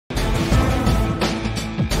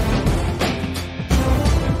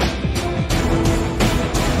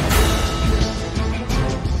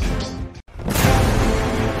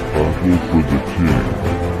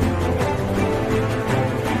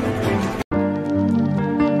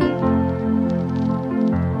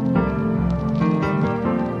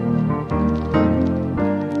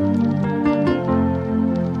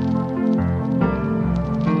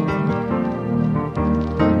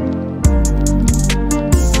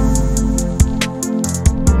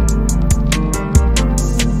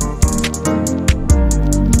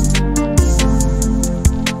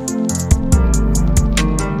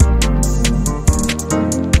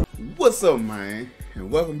What's up, man?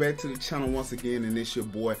 And welcome back to the channel once again. And it's your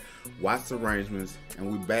boy Watts Arrangements,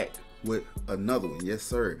 and we back with another one. Yes,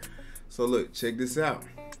 sir. So look, check this out.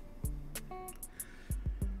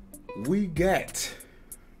 We got,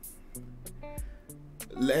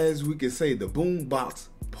 as we can say, the BoomBox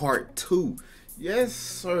Part 2. Yes,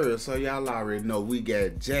 sir. So y'all already know we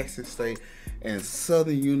got Jackson State and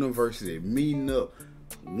Southern University meeting up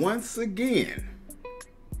once again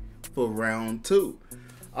for round 2.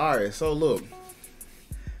 Alright, so look,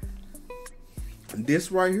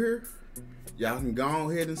 this right here, y'all can go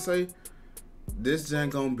ahead and say this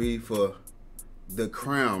just gonna be for the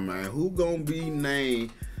crown, man. Who gonna be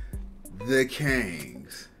named the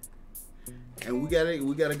Kings? And we gotta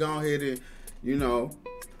go ahead and, you know,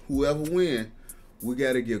 whoever win, we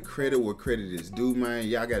gotta give credit where credit is due, man.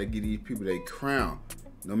 Y'all gotta give these people their crown,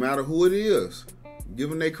 no matter who it is. Give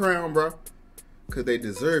them their crown, bro, cause they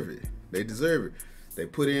deserve it. They deserve it. They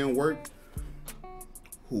put in work.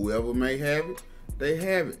 Whoever may have it, they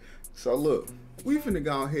have it. So look, we finna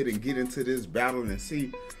go ahead and get into this battle and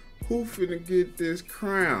see who finna get this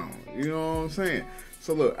crown. You know what I'm saying?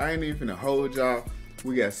 So look, I ain't even finna hold y'all.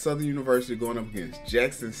 We got Southern University going up against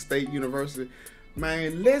Jackson State University.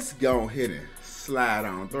 Man, let's go ahead and slide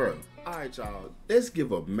on through. Alright, y'all, let's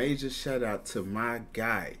give a major shout out to my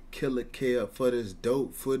guy, Killer Kev, for this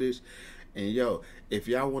dope footage. And yo, if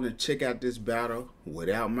y'all want to check out this battle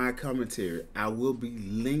without my commentary, I will be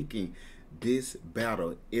linking this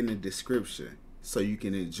battle in the description so you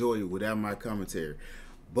can enjoy it without my commentary.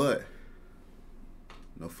 But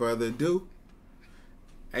no further ado,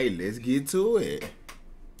 hey, let's get to it.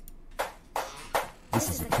 This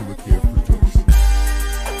is a Killer Kev production.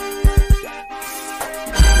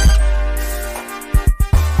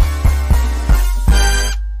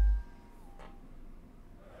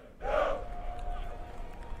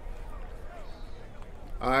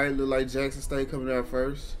 Alright, look like Jackson State coming out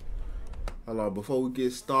first. Hold on, before we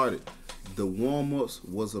get started, the warm-ups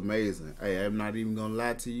was amazing. Hey, I'm not even gonna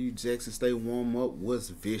lie to you, Jackson State warm-up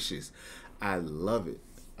was vicious. I love it.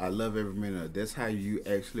 I love every minute of it. That's how you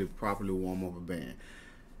actually properly warm up a band.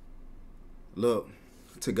 Look,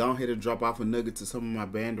 to go ahead and drop off a nugget to some of my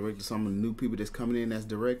band directors, some of the new people that's coming in as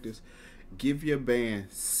directors, give your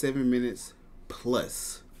band 7 minutes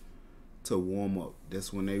plus to warm up.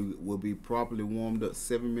 That's when they will be properly warmed up,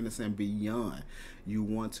 7 minutes and beyond. You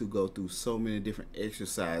want to go through so many different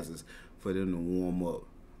exercises for them to warm up.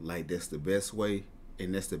 Like, that's the best way,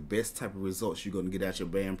 and that's the best type of results you're going to get out your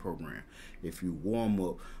band program if you warm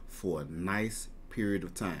up for a nice period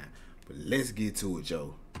of time. But let's get to it,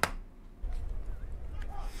 Joe.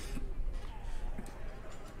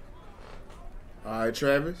 Alright,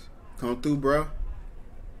 Travis, come through, bro.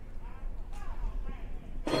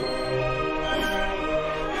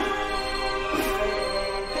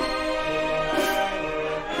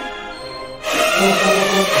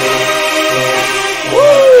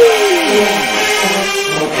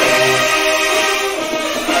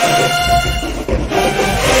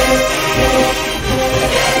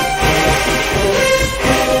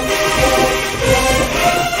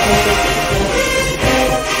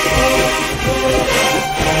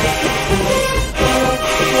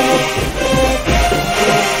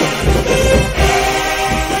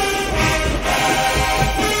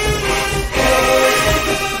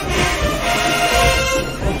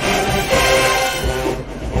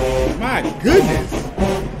 Goodness,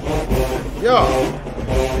 yo.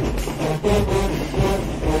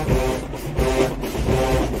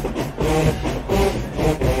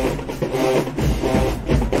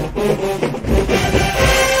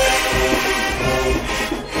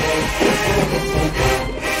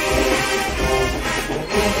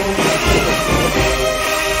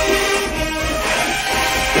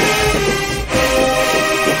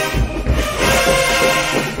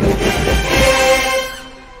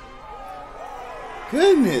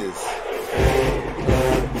 Goodness.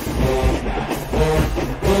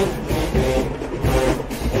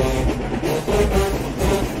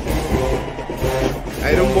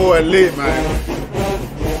 Hey, them boys lit, man.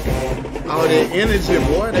 All that energy,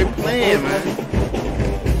 boy, they playing, man.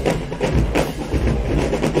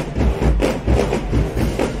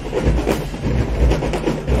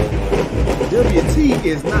 WT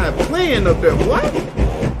is not playing up there, what?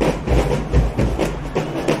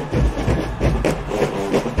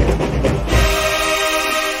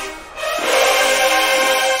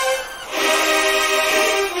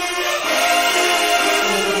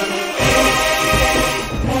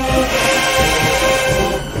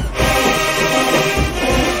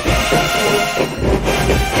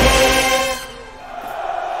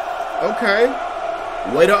 Okay.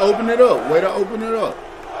 Way to open it up. Way to open it up.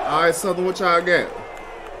 Alright, Southern, what y'all got?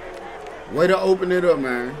 Way to open it up,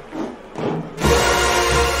 man.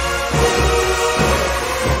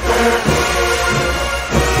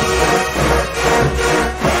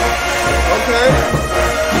 Okay.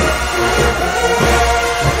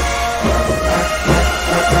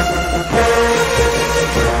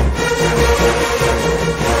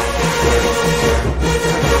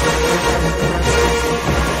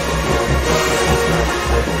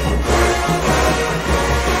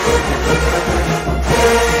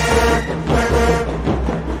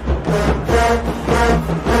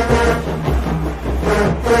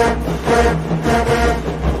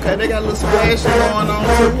 Okay, they got a little splash going on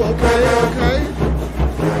too. Okay.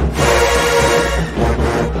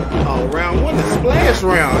 Oh, round one is splash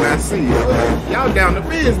round. I see you. Y'all down to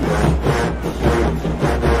business.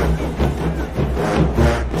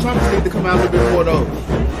 Trumpets need to come out a little bit more though.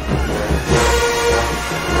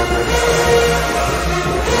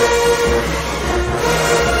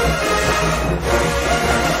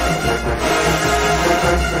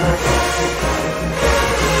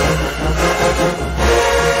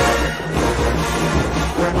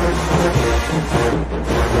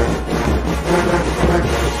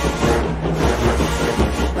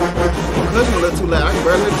 Percussion a little too loud. I can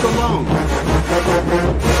barely come on.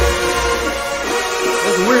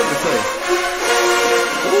 That's weird to say.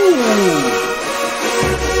 Ooh.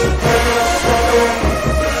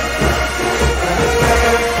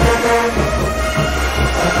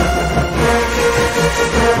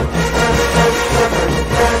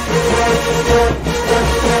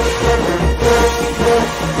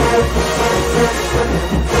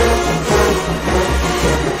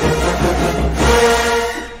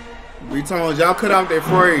 Retones, y'all cut out that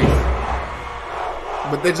phrase.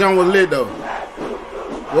 But that joint was lit though.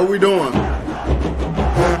 What we doing?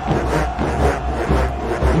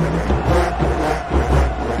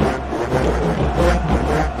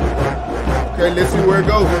 Okay, let's see where it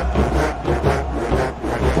goes.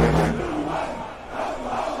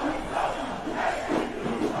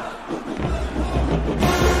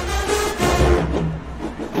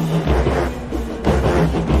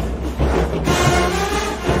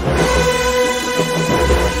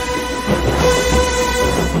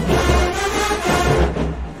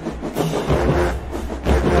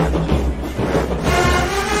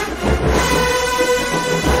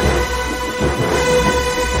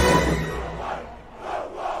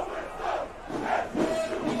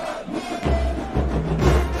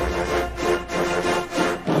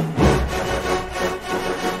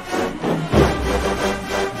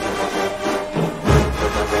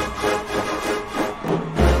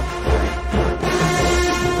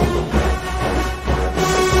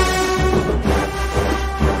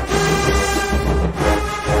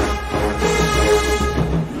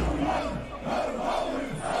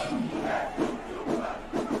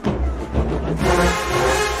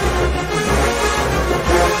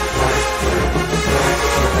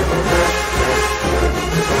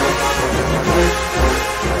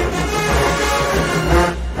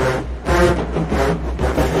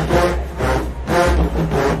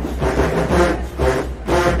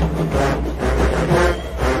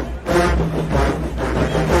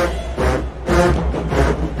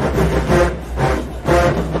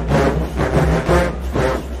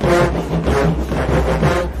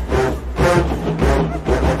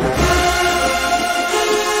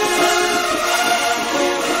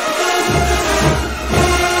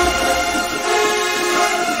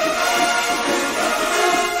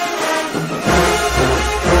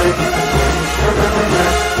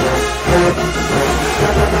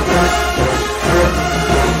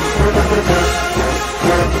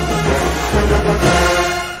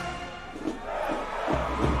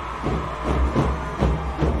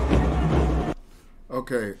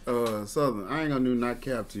 Okay, Southern, I ain't gonna do not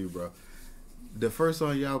cap to you, bro. The first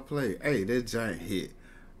song y'all play, hey, that giant hit.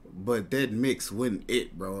 But that mix wasn't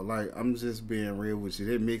it, bro. Like, I'm just being real with you.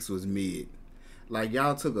 That mix was mid. Like,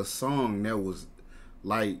 y'all took a song that was,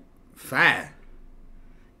 like, fire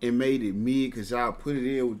and made it mid because y'all put it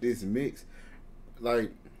in with this mix.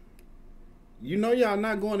 Like, you know y'all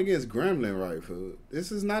not going against Gremlin, right, fool?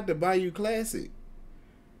 This is not the Bayou Classic.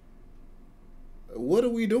 What are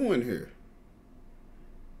we doing here?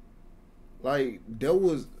 Like, there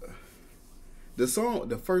was the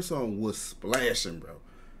first song was splashing, bro.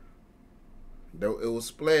 It was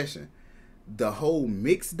splashing. The whole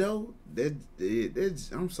mix though,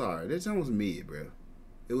 I'm sorry, that song was mid, bro.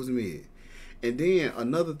 It was mid. And then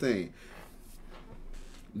another thing,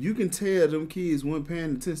 you can tell them kids weren't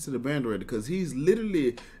paying attention to the band director because he's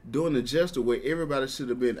literally doing a gesture where everybody should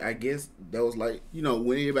have been. I guess that was like, you know,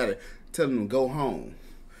 when everybody telling them to go home.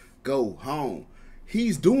 go home.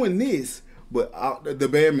 He's doing this, but the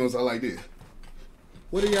band members are like this.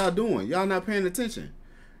 What are y'all doing? Y'all not paying attention.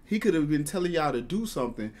 He could have been telling y'all to do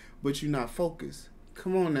something, but you're not focused.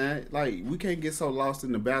 Come on now. Like, we can't get so lost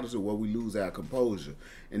in the battles where we lose our composure.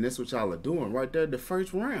 And that's what y'all are doing right there the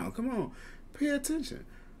first round. Come on. Pay attention.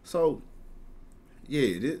 So,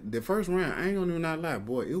 yeah, the first round, I ain't gonna even not lie,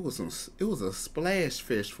 boy, it was a splash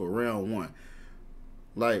fest for round one.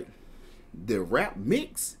 Like, the rap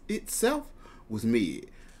mix itself was mid.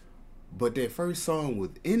 But that first song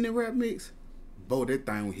within the rap mix, boy, that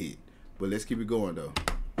thing was hit. But let's keep it going, though.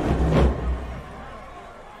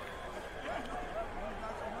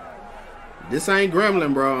 This ain't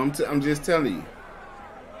Gremlin, bro. I'm just telling you.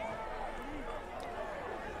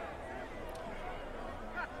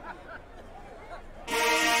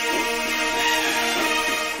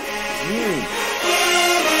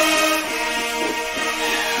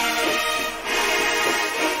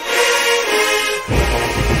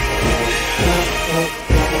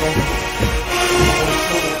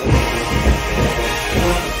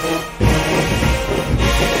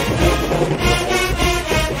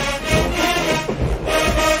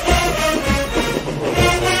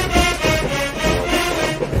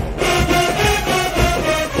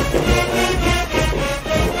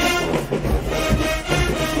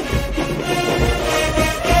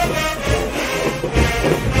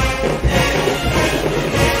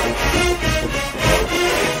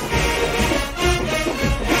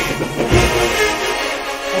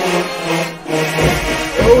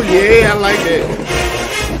 Yeah, I like that.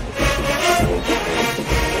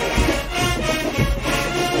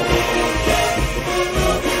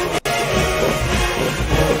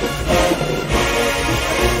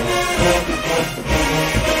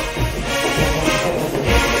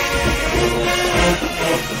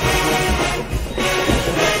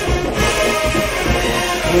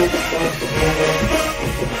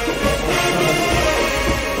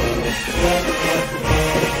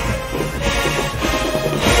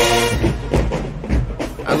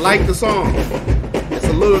 I like the song. It's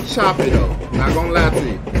a little choppy though. Not gonna lie to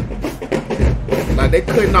you. Like they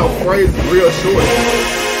cutting off phrases real short.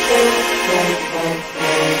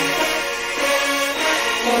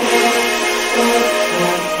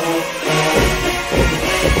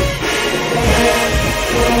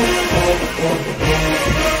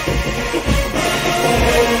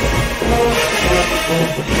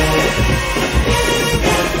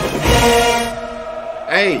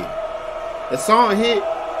 Hey, the song hit.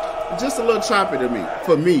 Just a little choppy to me,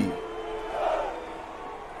 for me.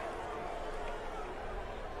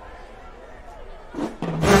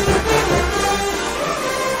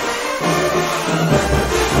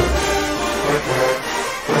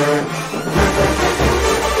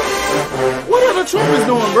 What are the trumpets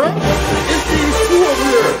doing, bro? It's these two over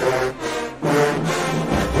here.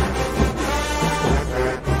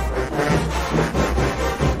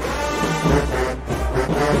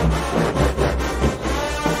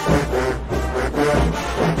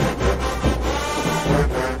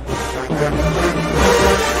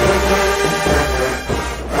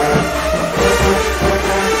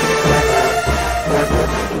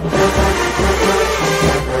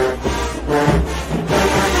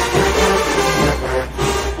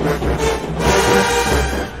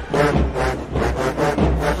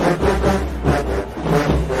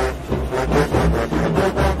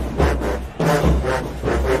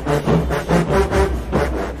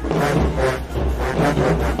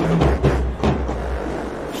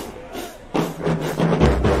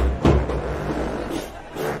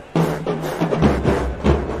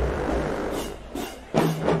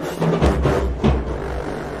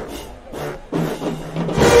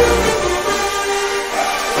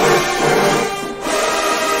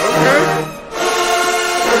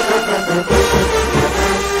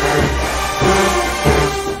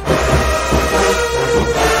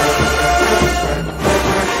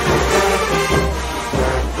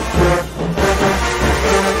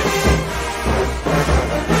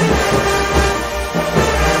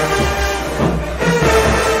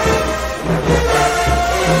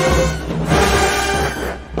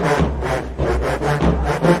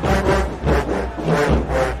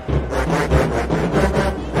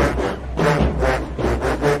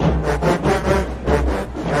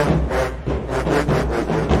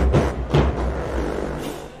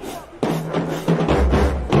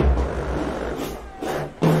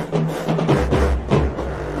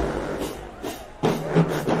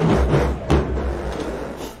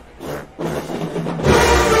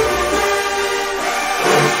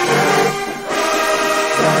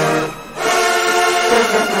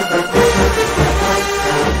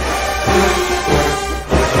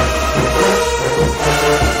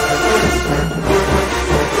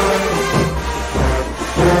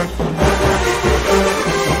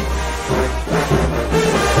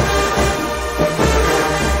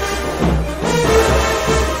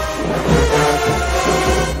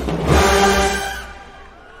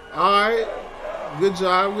 Alright. Good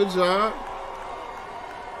job, good job.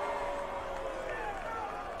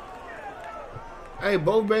 Hey,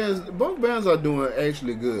 both bands are doing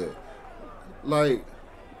actually good. Like,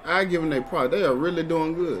 I give them their props. They are really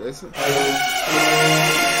doing good.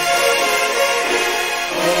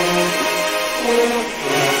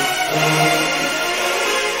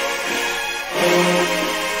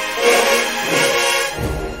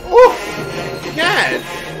 Oh, God.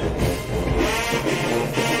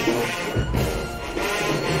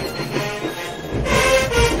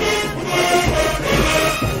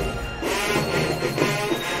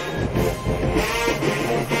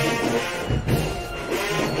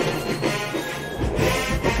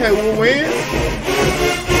 Okay, we'll win.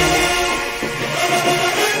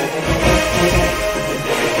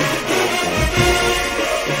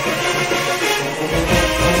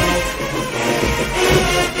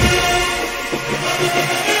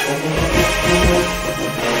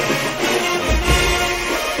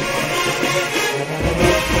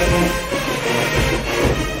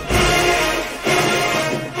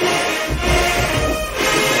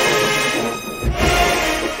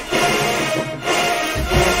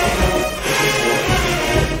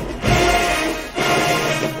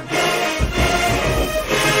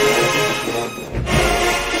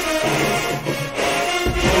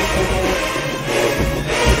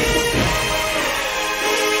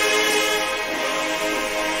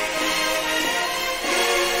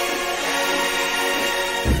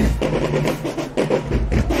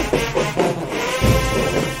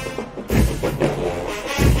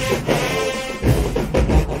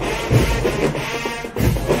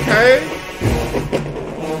 Okay.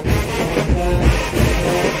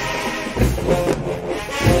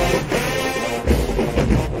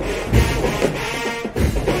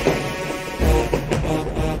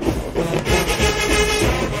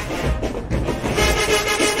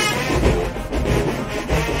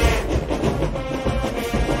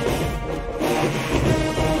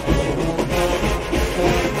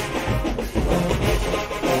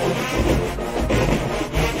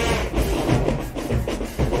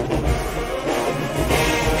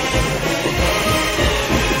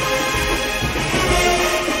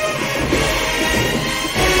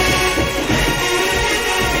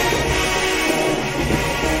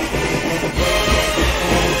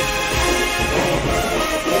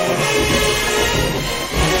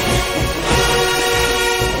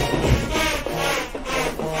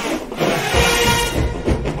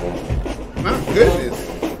 Goodness.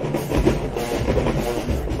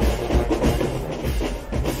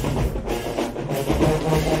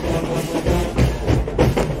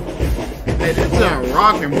 Hey, this is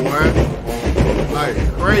rocking, boy. Like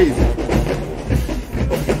crazy.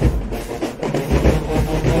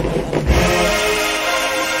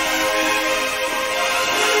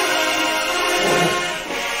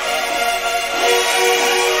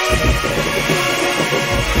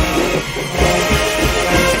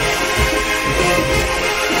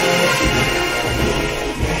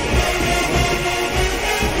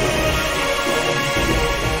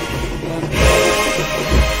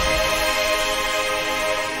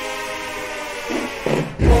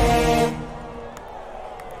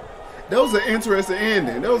 That was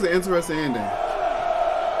an interesting ending.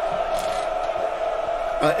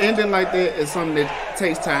 An ending like that is something that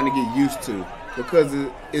takes time to get used to because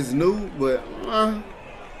it's new, but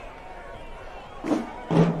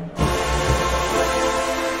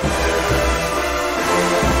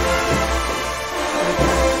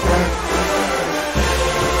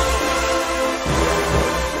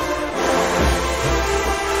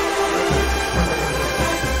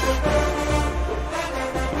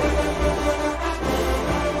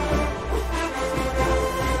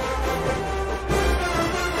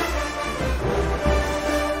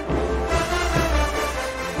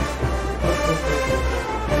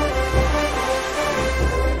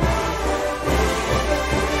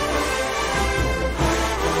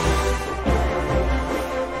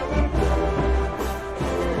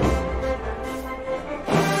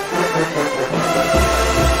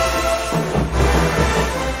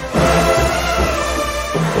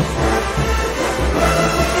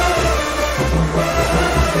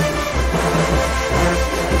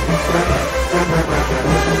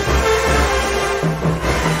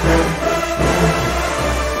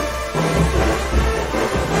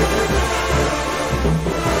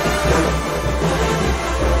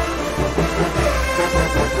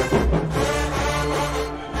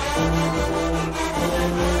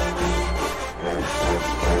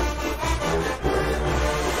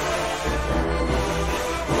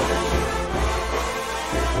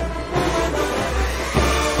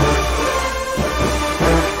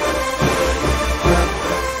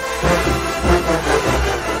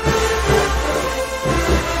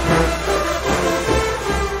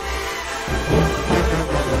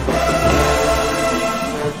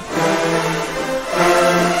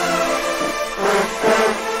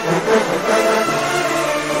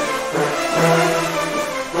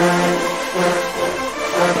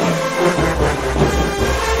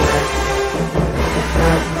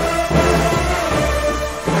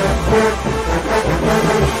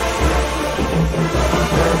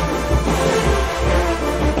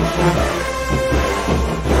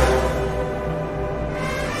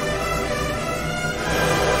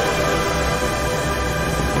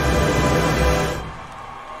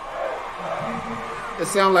It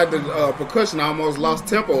sounded like the percussion almost lost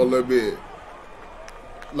tempo a little bit.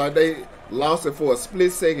 Like they lost it for a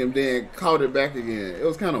split second, then caught it back again. It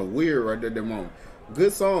was kind of weird right there at that moment.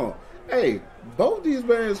 Good song. Hey, both these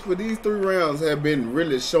bands for these 3 rounds have been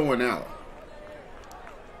really showing out.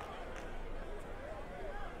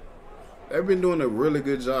 They've been doing a really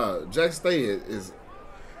good job. Jack Stay is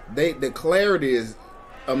the clarity is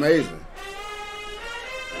amazing.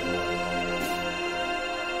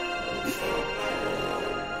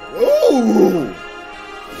 Ooh!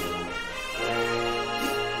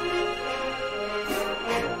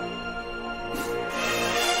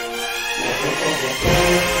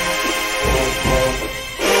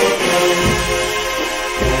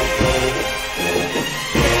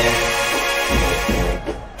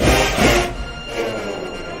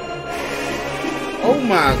 Oh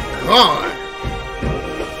my God!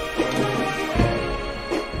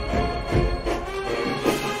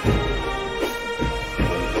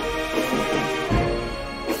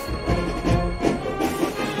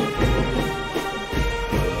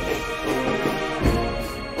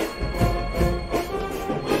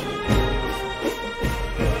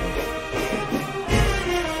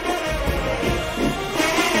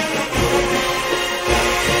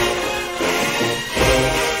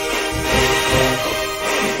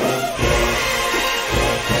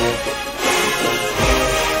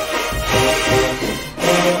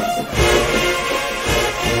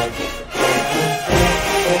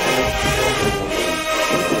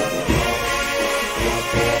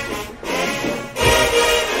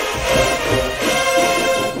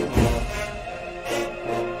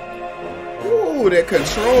 Ooh, that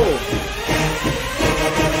control.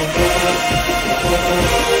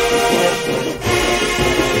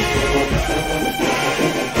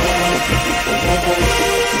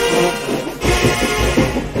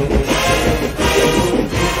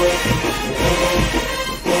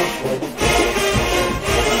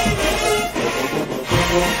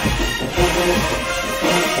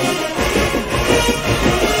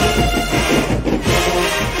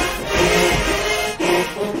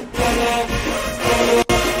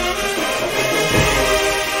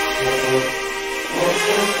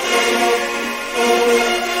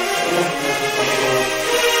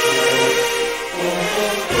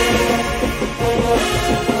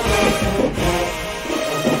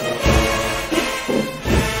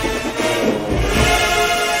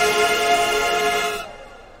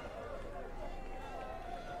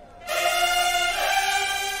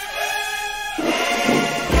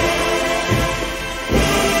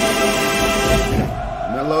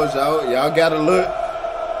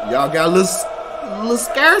 Y'all got a little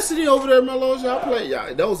scarcity over there, Mellows. Y'all play.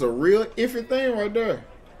 Y'all, that was a real iffy thing right there.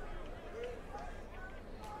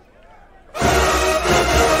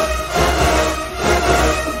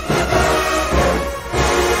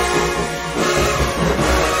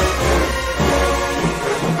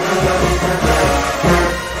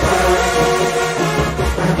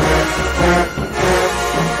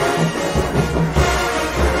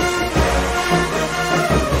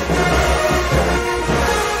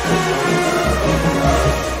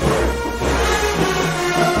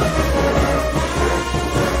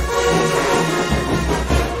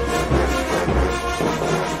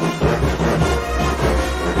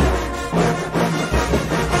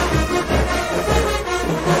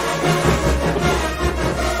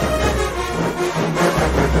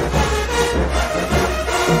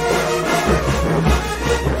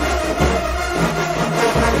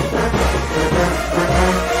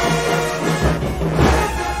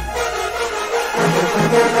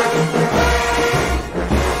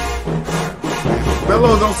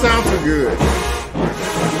 Mellows don't sound too good.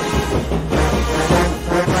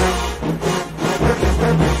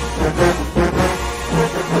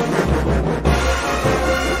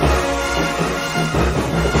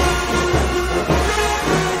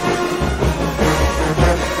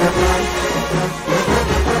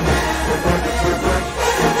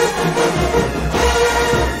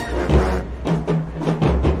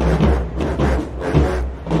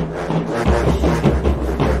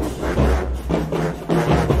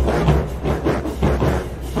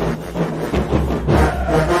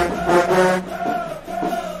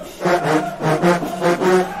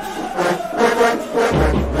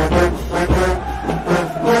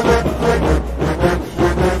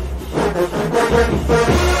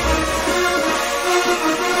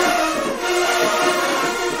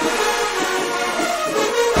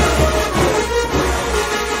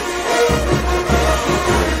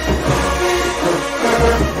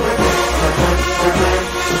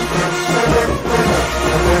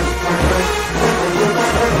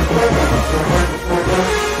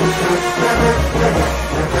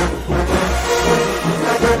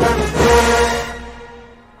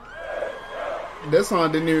 That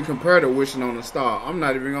song didn't even compare to Wishing on a Star. I'm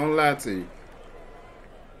not even gonna lie to you.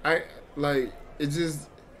 It just,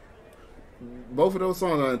 both of those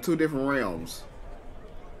songs are in two different realms.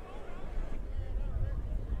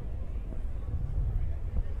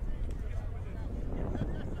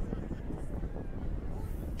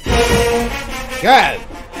 God,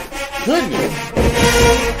 goodness.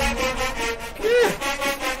 Yeah.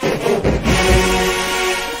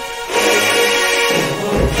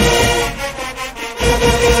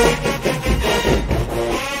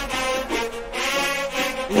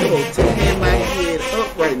 You gonna tear my head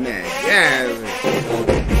up right now. Yeah.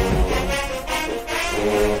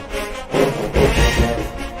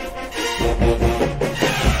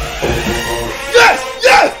 Yes,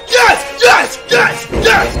 yes, yes, yes, yes,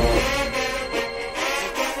 yes.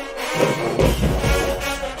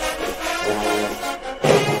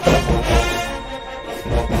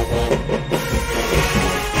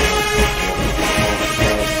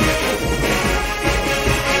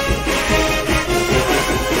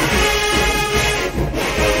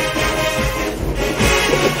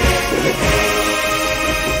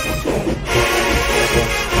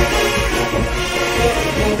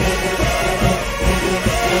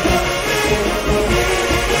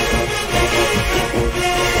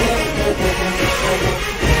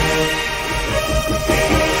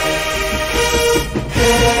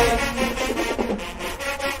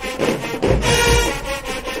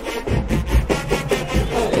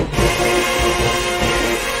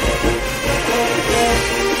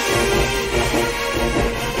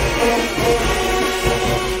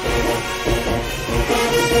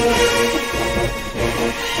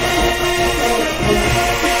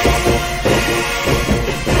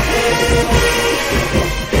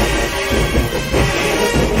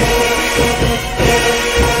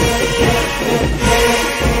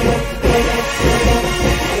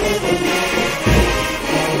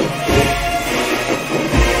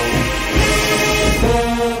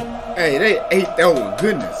 Hey, they ate that one.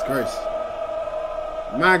 Goodness gracious.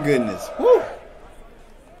 My goodness. Woo.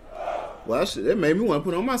 Well, shit, that made me want to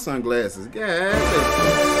put on my sunglasses. God.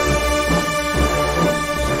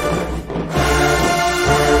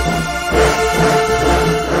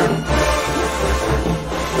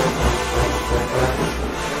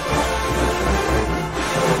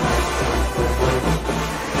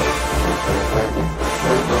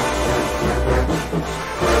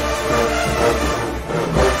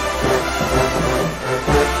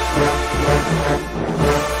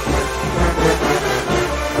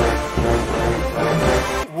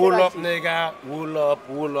 Wool up, nigga. Wool up,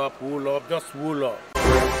 wool up, wool up. Just wool up.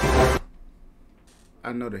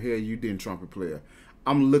 I know the hell you didn't, trumpet player.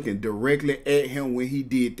 I'm looking directly at him when he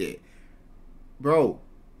did that. Bro.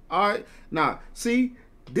 Alright. Now, see,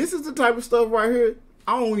 this is the type of stuff right here.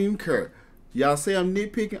 I don't even care. Y'all say I'm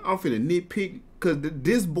nitpicking. I'm finna nitpick. Because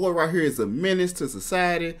this boy right here is a menace to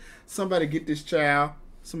society. Somebody get this child.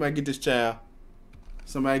 Somebody get this child.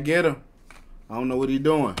 Somebody get him. I don't know what he's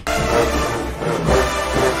doing.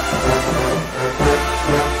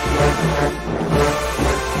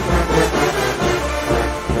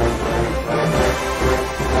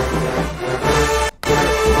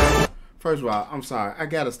 First of all, I'm sorry. I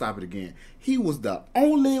gotta stop it again. He was the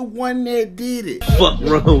only one that did it. Fuck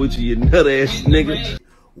wrong with you nut ass nigga?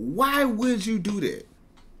 Why would you do that?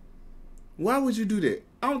 Why would you do that?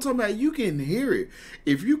 I'm talking about you can hear it.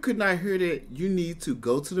 If you could not hear that, you need to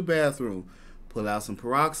go to the bathroom, pull out some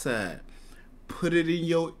peroxide, put it in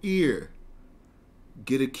your ear,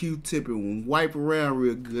 get a Q-tip and wipe around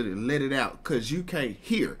real good and let it out, because you can't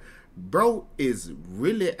hear. Bro is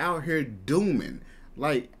really out here dooming.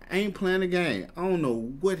 Like, ain't playing a game. I don't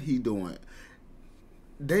know what he doing.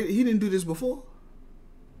 He didn't do this before.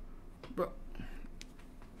 Bro,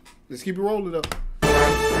 let's keep it rolling up.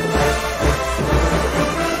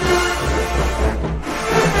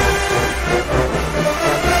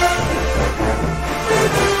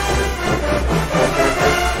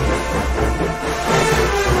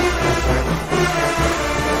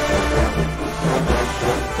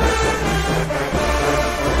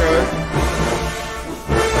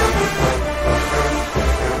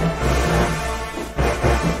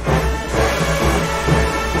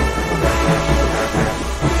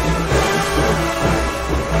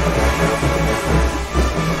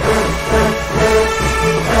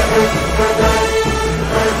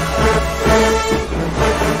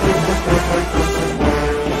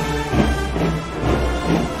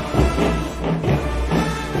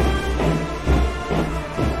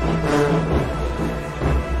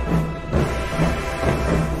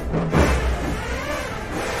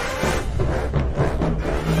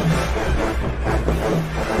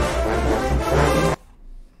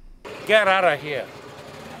 Get out of here.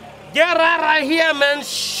 Get out of here, man.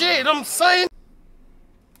 Shit, I'm saying.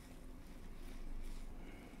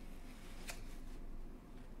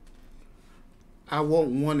 I want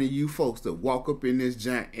one of you folks to walk up in this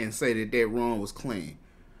joint and say that that run was clean.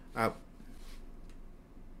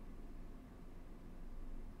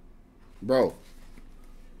 Bro.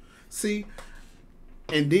 See,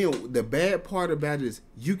 and then the bad part about it is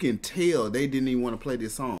you can tell they didn't even want to play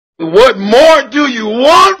this song. What more do you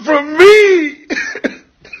want from me?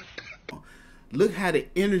 Look how the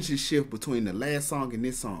energy shift between the last song and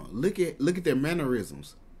this song. Look at their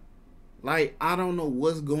mannerisms. Like, I don't know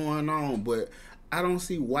what's going on, but I don't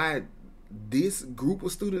see why this group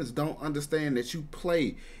of students don't understand that you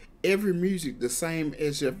play every music the same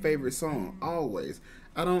as your favorite song always.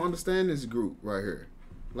 I don't understand this group right here.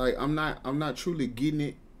 Like, I'm not truly getting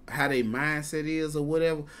it, how their mindset is or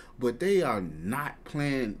whatever, but they are not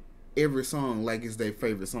playing every song like it's their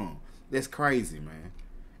favorite song. That's crazy, man.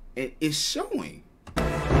 And it's showing.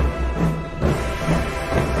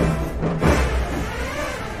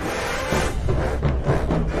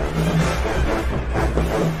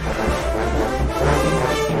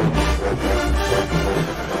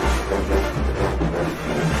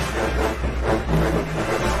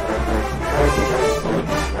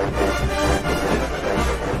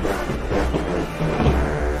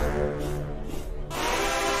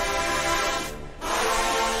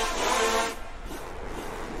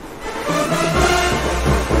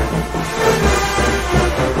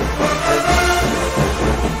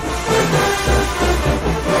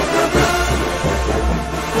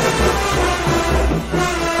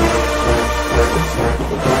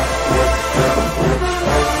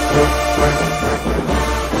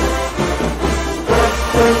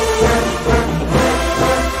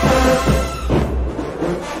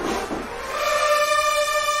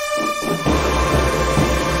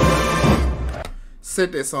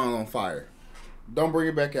 Set that song on fire. Don't bring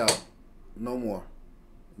it back out. No more.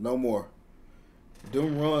 No more.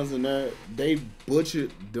 Them runs in there, they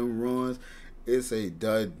butchered them runs. It's a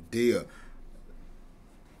done deal.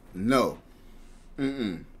 No.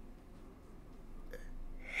 Hell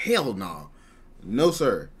no. No,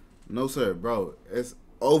 sir. No, sir, bro. It's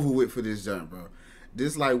over with for this jump, bro.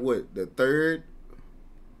 This like what, the third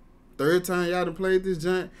time y'all done played this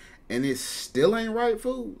jump, and it still ain't right,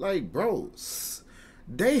 fool? Like, bro,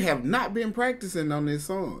 they have not been practicing on this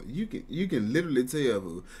song. You can literally tell,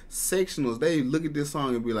 fool. Sectionals, they look at this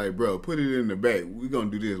song and be like, bro, put it in the back. We're gonna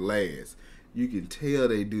do this last. You can tell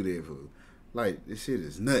they do that, fool. Like, this shit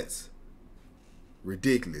is nuts.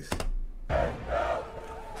 Ridiculous.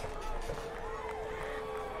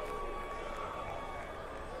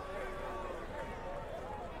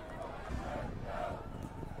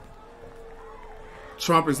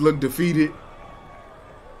 Trumpets look defeated.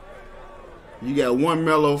 You got one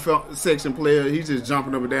mellow section player. He's just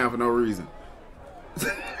jumping up and down for no reason.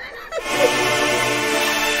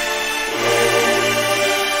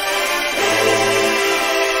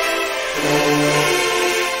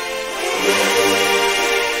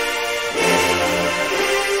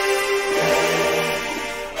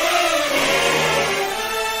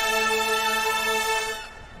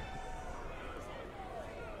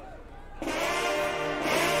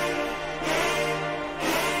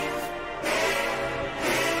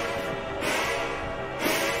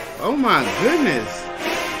 Oh my goodness.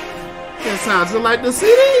 That sounds just like the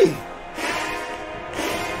CD.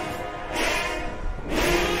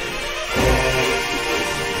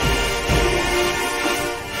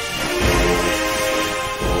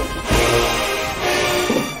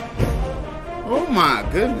 Oh my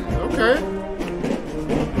goodness. Okay.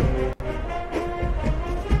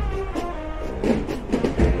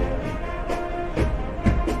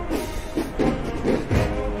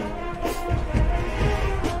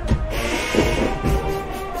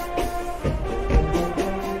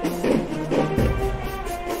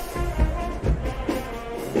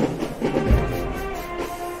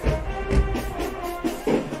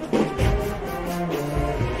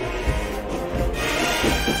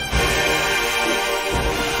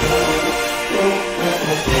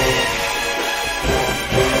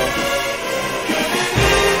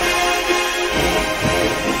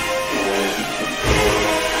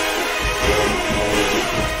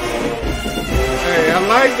 Hey, I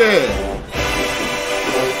like that.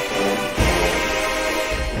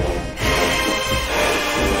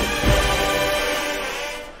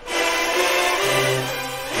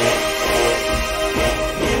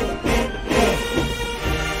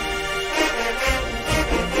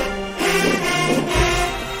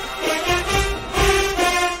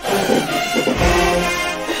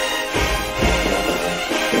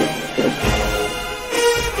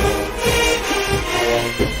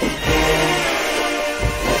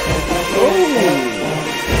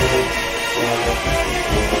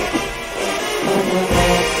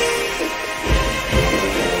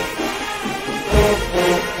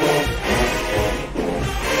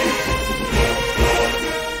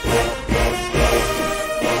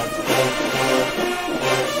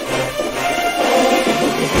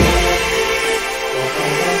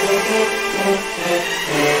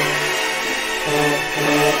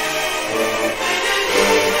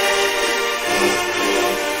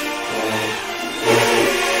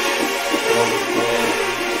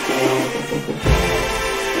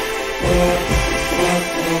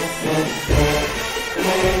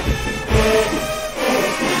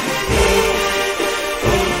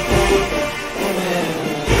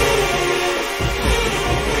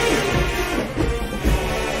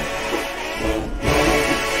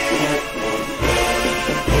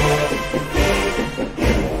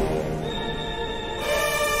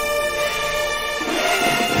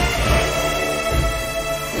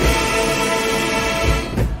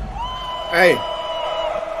 Hey,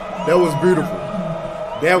 that was beautiful.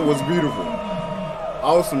 That was beautiful.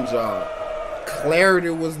 Awesome job.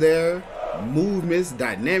 Clarity was there. Movements,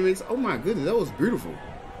 dynamics. Oh my goodness, that was beautiful.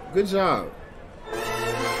 Good job.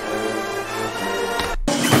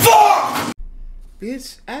 Fuck!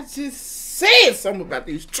 Bitch, I just said something about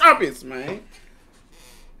these trumpets, man.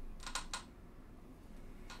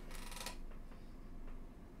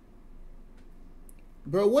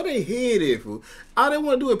 Bro, what they head in for? All they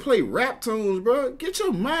want to do is play rap tunes, bro. Get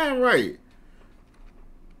your mind right.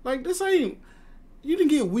 Like, this ain't... You didn't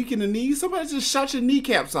get weak in the knees. Somebody just shot your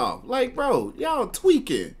kneecaps off. Like, bro, y'all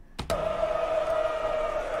tweaking.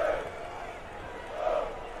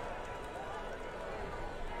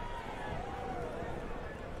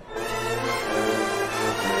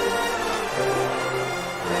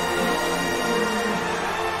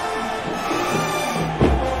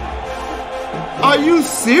 Are you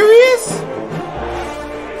serious?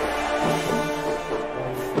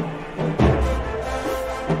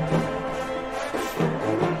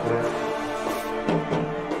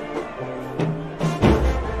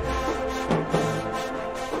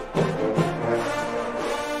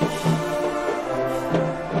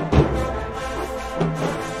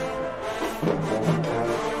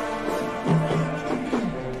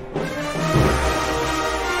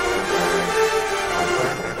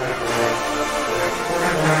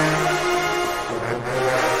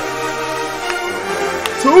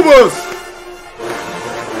 Tubas!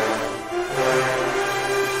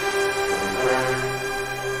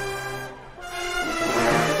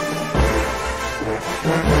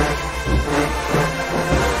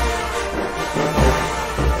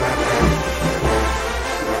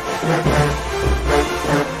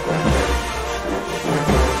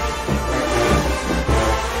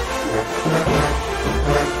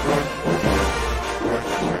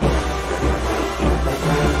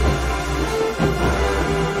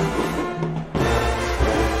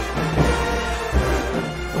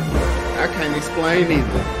 I can't explain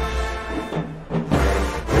either.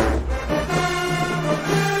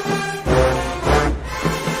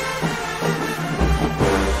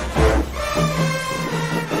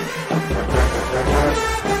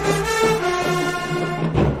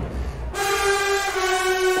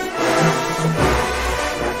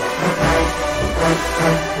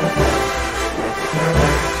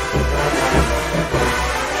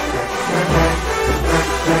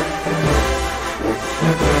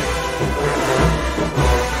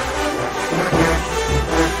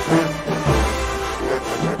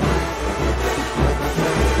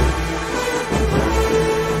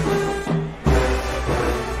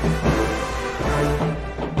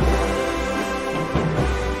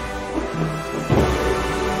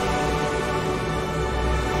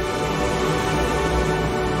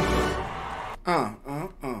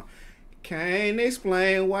 Can't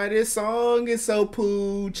explain why this song is so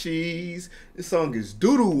poo cheese. This song is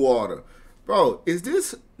doo-doo water. Bro, is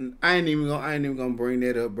this... I ain't even gonna bring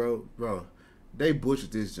that up, bro. Bro, they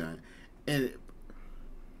butchered this giant. And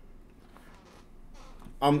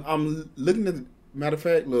I'm looking at the... Matter of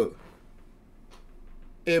fact, look.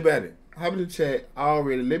 Everybody, hop in the chat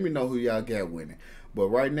already. Let me know who y'all got winning. But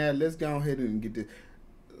right now, let's go ahead and get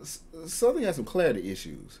this. Southern got some clarity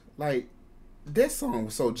issues. Like, that song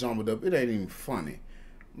was so jumbled up, it ain't even funny.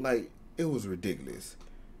 Like, it was ridiculous.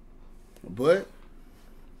 But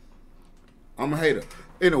I'm a hater.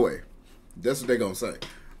 Anyway, that's what they gonna say.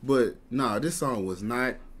 But nah, this song was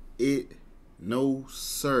not it. No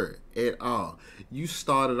sir, at all. You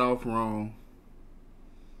started off wrong,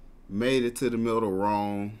 made it to the middle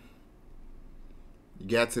wrong,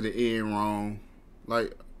 got to the end wrong.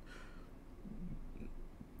 Like,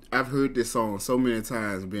 I've heard this song so many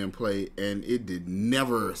times being played, and it did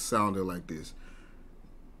never sounded like this.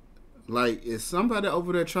 Like, is somebody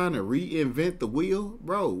over there trying to reinvent the wheel?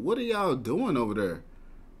 Bro, what are y'all doing over there?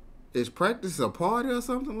 Is practice a party or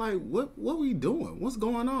something? Like, what we doing? What's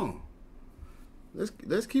going on?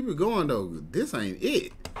 Let's keep it going, though. This ain't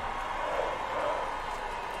it.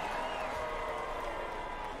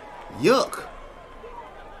 Yuck.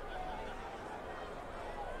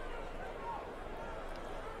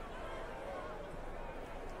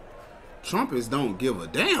 Trumpets don't give a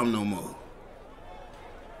damn no more.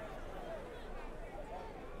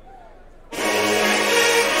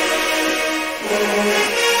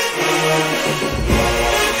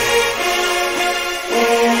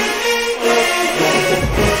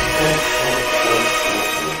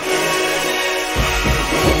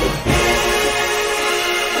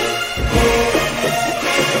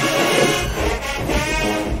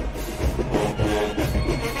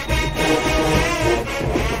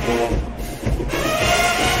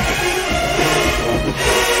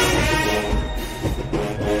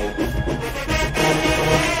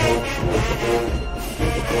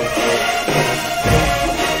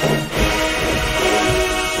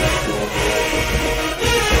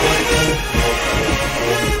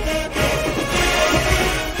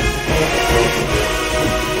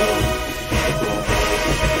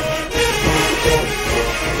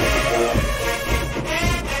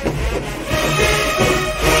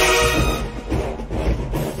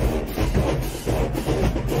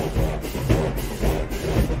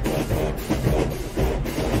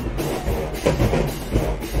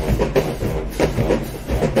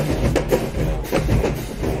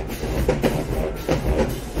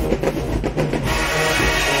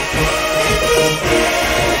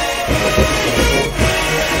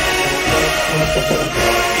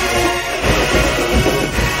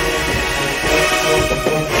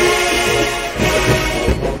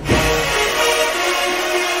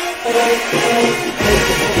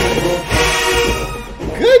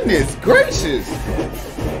 goodness gracious.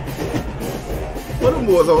 What them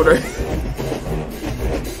boys over there?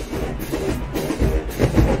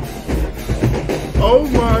 Oh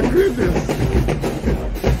my goodness.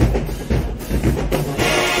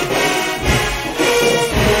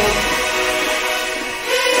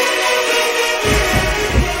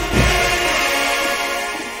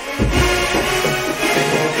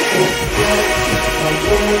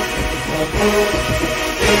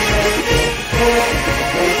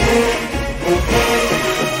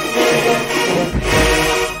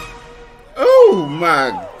 Oh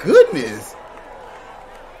my goodness.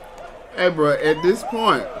 Hey bro, at this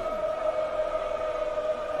point,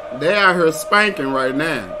 they out here spanking right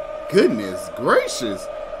now. Goodness gracious.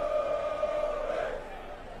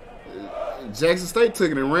 Jackson State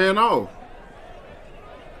took it and ran off.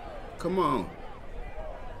 Come on.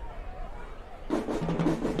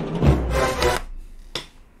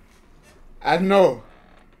 I know.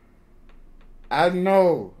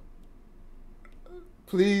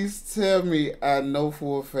 Please tell me I know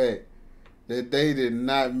for a fact that they did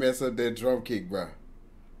not mess up that drum kick, bro.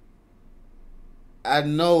 I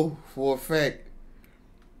know for a fact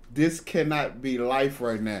this cannot be life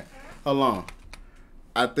right now. Hold on.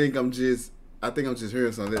 I think I'm just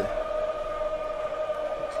hearing something.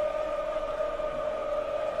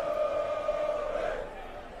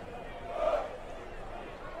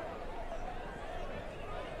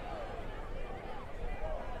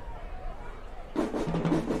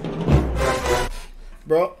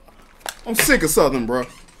 Bro, I'm sick of Southern, bro.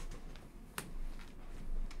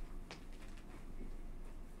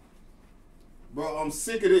 Bro, I'm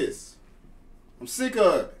sick of this. I'm sick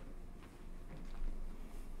of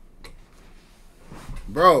it.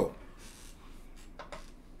 Bro.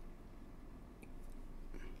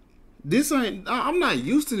 This ain't, I'm not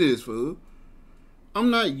used to this, fool.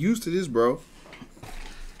 I'm not used to this, bro.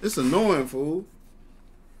 It's annoying, fool.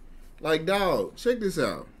 Like, dog, check this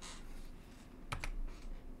out.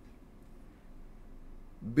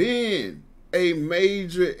 Being a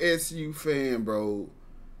major SU fan, bro,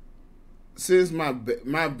 since my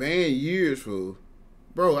band years, fool,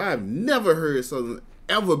 bro, I've never heard something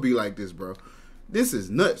ever be like this, bro. This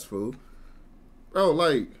is nuts, fool. Bro,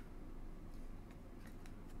 like,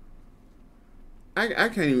 I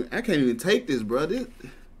can't even take this, bro. This,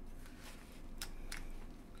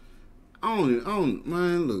 I don't,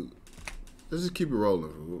 man, look, let's just keep it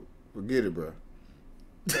rolling, fool. Forget it, bro.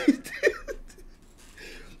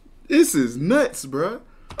 This is nuts, bro.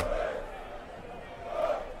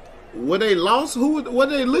 What they lost? What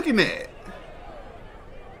are they looking at?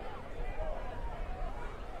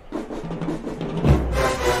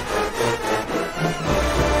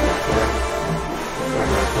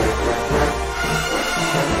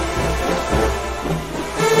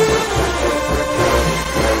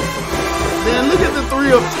 Then look at the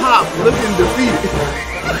three up top looking defeated.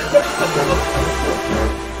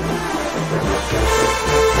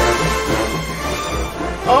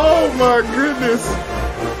 Oh my goodness.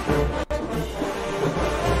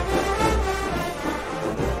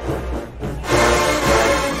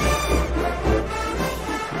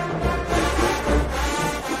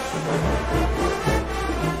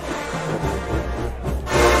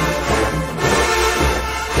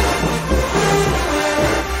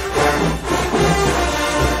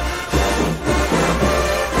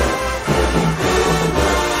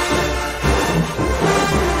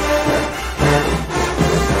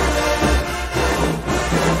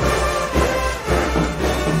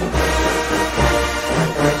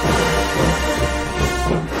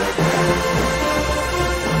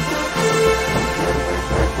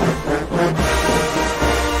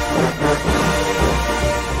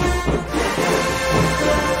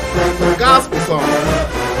 Gospel song.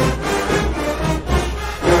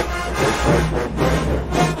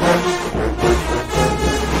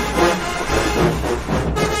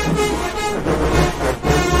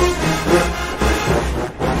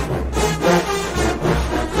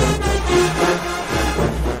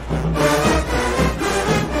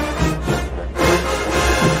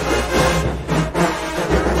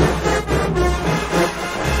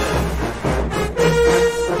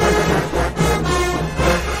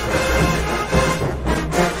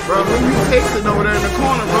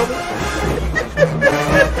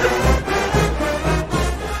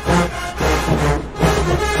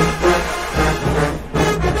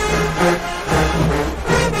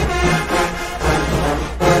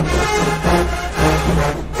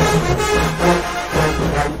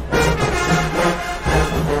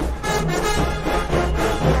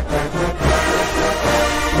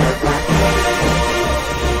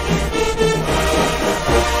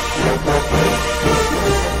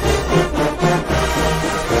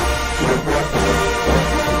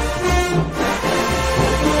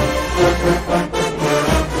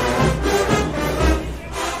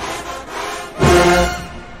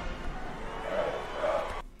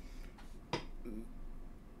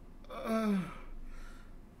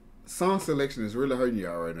 selection is really hurting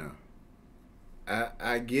y'all right now.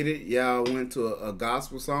 I get it. Y'all went to a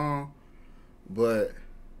gospel song, but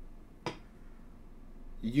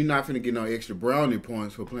you're not finna get no extra brownie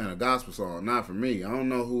points for playing a gospel song. Not for me. I don't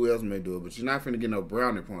know who else may do it, but you're not finna get no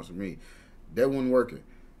brownie points for me. That wasn't working.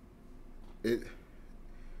 The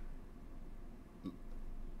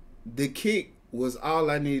kick was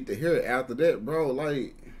all I needed to hear. After that, bro,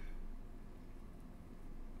 like,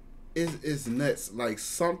 it's nuts. Like,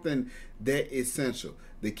 something that essential.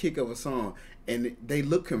 The kick of a song. And they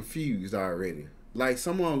look confused already. Like,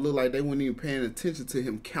 someone looked like they weren't even paying attention to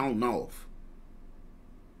him counting off.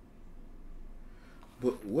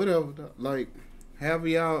 But whatever. Like, however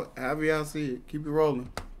y'all see it, keep it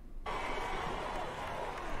rolling.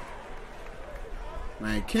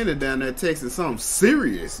 Man, Kendra down there texting something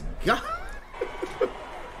serious. God.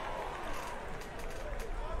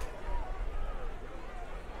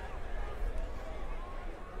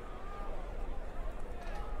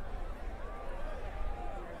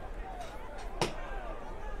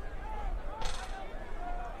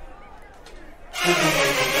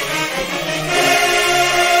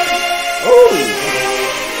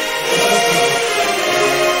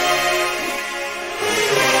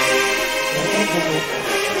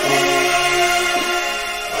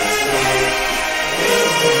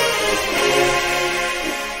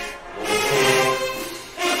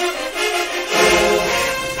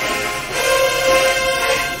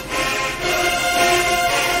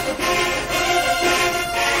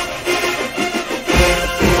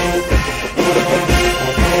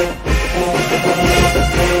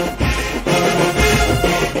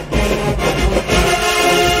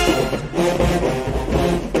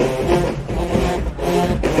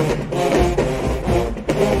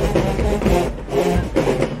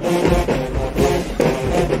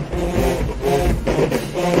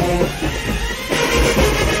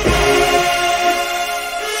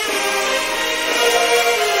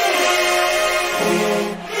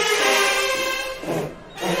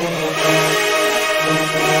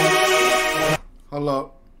 Hold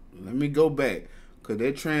up. Let me go back. Cause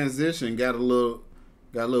that transition got a little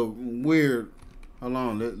weird. Hold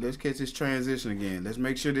on. Let's catch this transition again. Let's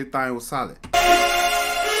make sure that thing was solid.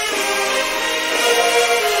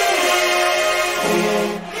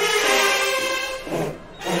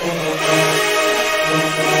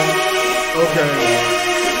 Okay.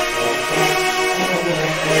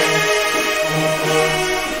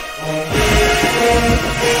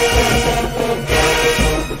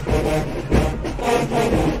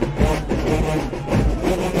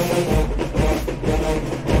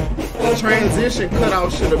 Transition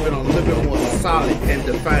cutout should have been a little bit more solid and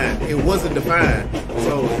defined. It wasn't defined,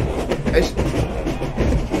 so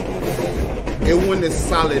it wasn't as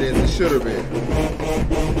solid as it should have been.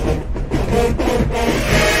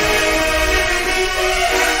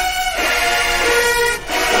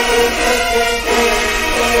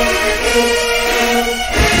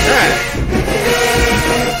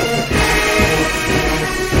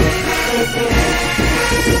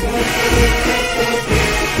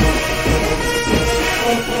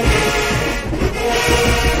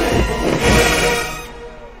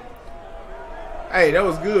 Hey, that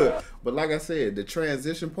was good. But like I said, the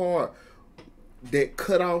transition part, that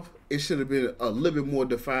cut off, it should have been a little bit more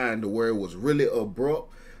defined to where it was really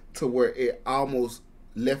abrupt, to where it almost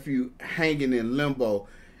left you hanging in limbo,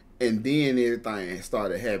 and then everything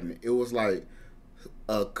started happening. It was like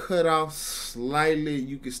a cut off slightly.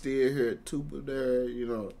 You could still hear it tuba there, you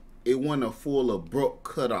know. It wasn't a full abrupt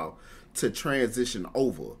cut off to transition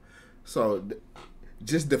over. So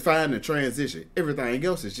just define the transition. Everything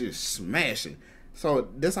else is just smashing. So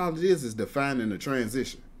that's all it is defining the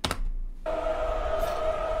transition.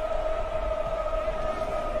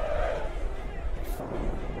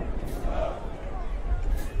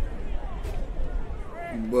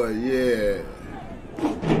 But yeah.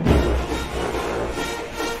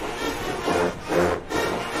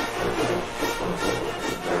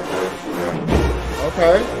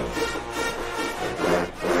 Okay.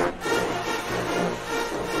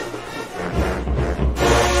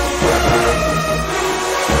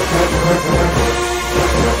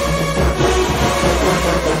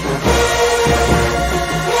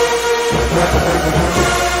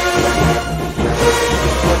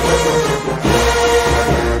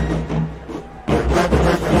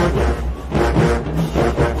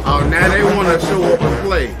 Oh, now they want to show up and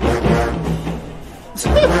play.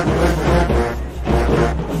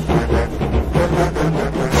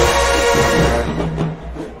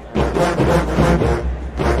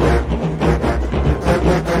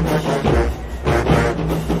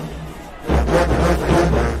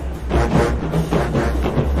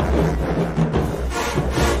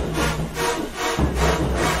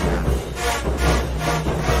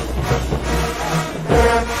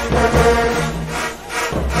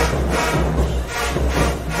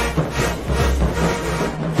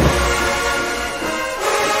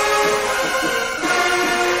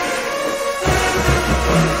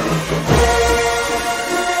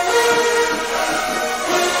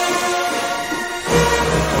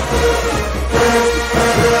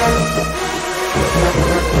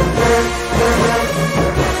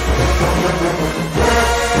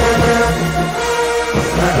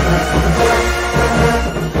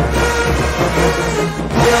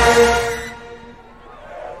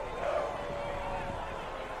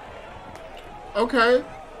 Okay,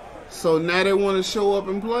 so now they want to show up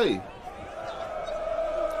and play.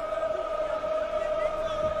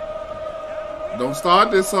 Don't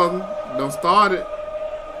start this, Southern. Don't start it.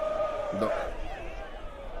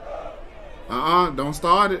 Don't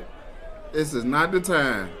start it. This is not the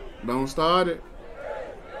time. Don't start it.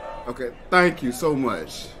 Okay, thank you so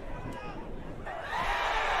much.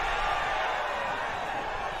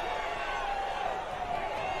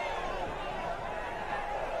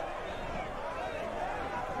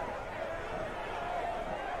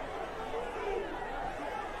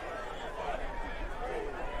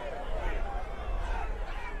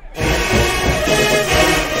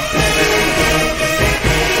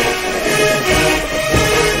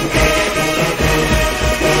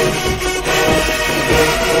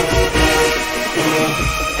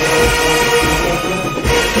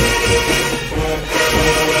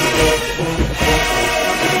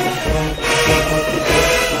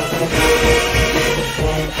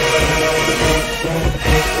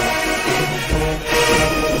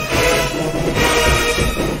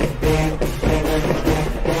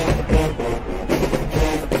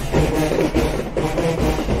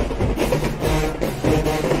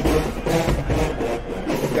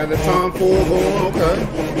 Got the Tom Ford going, okay.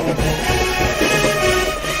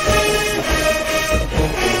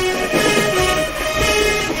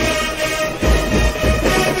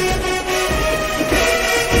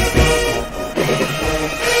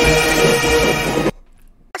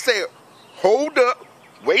 I said, hold up,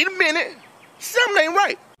 wait a minute, something ain't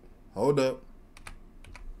right. Hold up.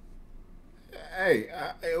 Hey,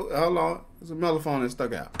 hold on. There's a mellophone that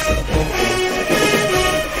stuck out.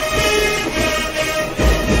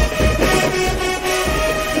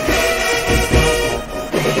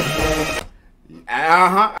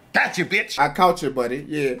 Gotcha, bitch. I caught you, buddy.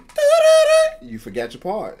 Yeah. You forgot your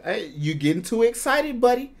part. Hey, you getting too excited,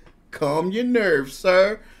 buddy. Calm your nerves,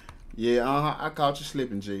 sir. Yeah, I caught you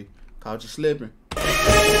slipping, G. Caught you slipping.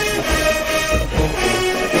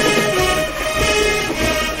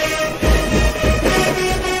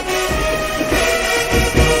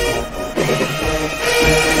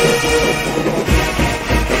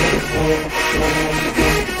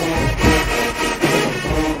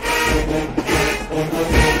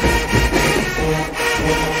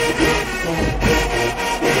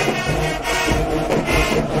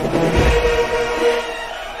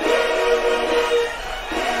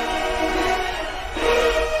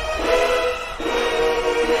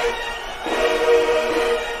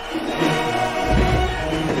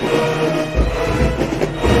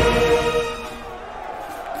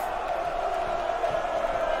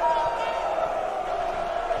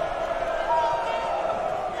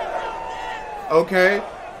 Okay.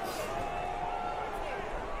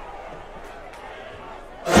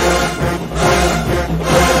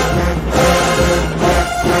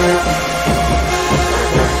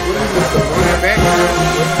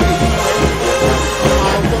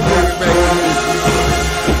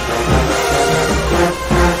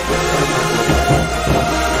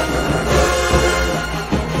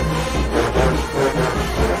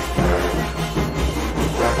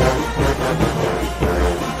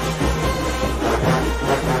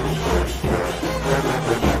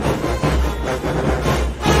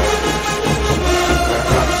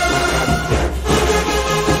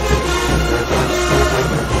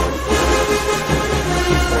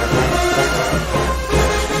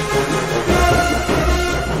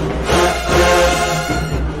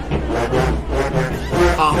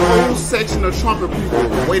 Section of trumpet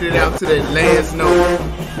people waited out to that last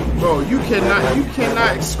note. Bro, you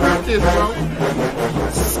cannot script this, bro.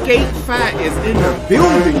 Skate 5 is in the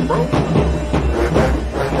building, bro.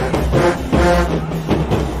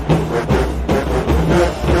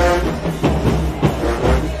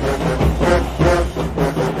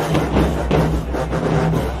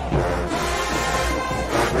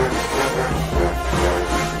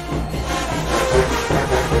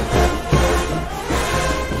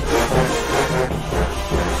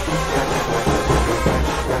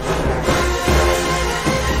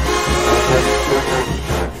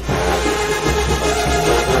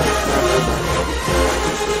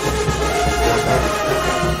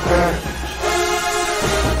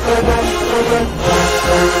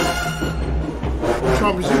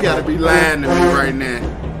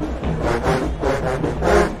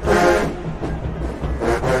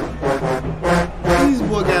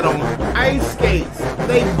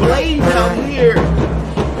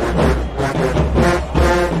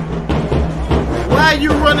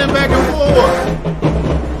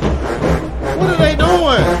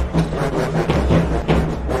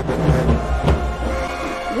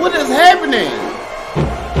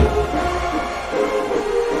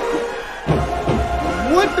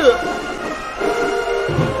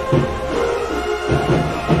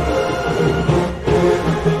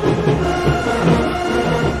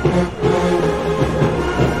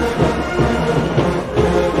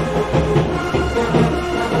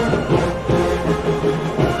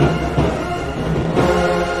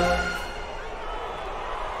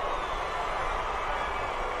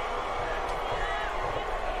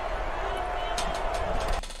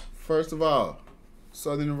 First of all,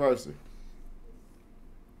 Southern University,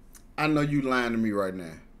 I know you lying to me right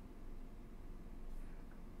now.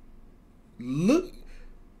 Look,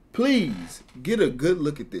 please get a good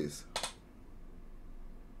look at this.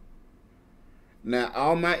 Now,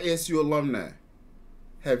 all my SU alumni,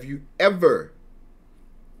 have you ever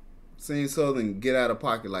seen Southern get out of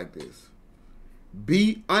pocket like this?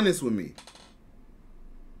 Be honest with me.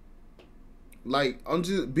 Like, I'm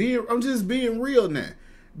just being real now.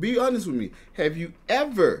 Be honest with me. Have you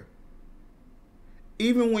ever,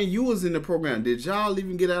 even when you was in the program, did y'all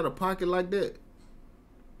even get out of pocket like that?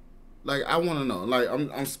 Like, I want to know. Like,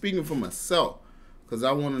 I'm speaking for myself, because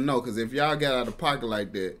I want to know. Because if y'all got out of pocket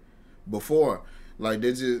like that before, like,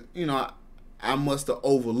 they just, you know, I must have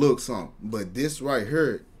overlooked something. But this right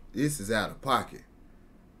here, this is out of pocket.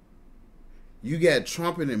 You got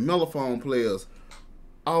trumpet and mellophone players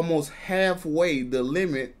almost halfway the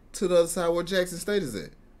limit to the other side where Jackson State is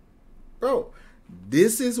at. Bro,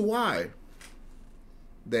 this is why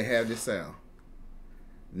they have this sound.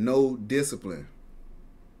 No discipline.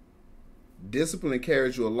 Discipline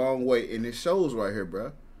carries you a long way, and it shows right here,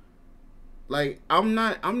 bro. Like, I'm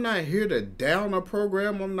not here to down a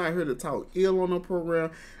program. I'm not here to talk ill on a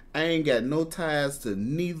program. I ain't got no ties to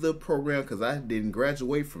neither program because I didn't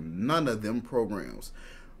graduate from none of them programs.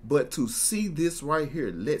 But to see this right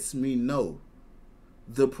here lets me know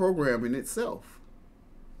the program in itself.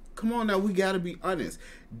 Come on now, we got to be honest.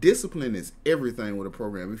 Discipline is everything with a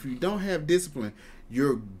program. If you don't have discipline,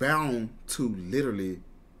 you're bound to literally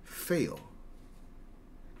fail.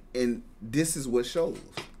 And this is what shows.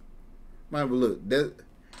 Man, but look,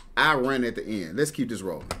 I ran at the end. Let's keep this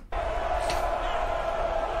rolling.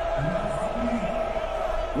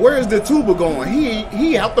 Where's the tuba going?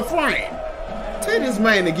 He out the frame. Tell this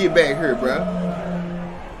man to get back here, bro.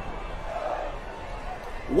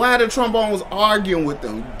 Why the trombones arguing with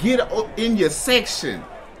them? Get in your section.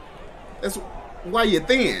 That's why you're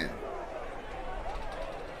thin.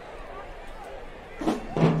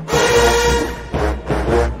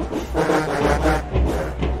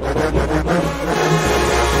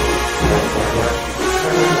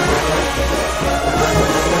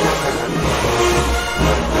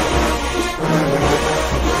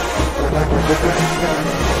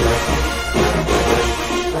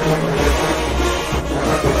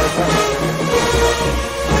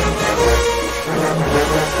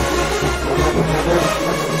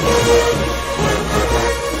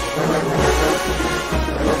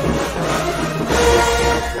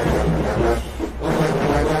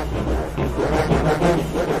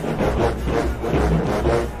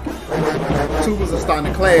 Tubas are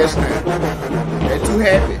starting to clash now. They're too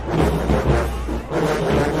happy.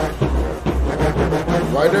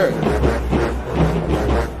 Right there.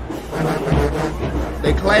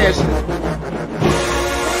 They clashing.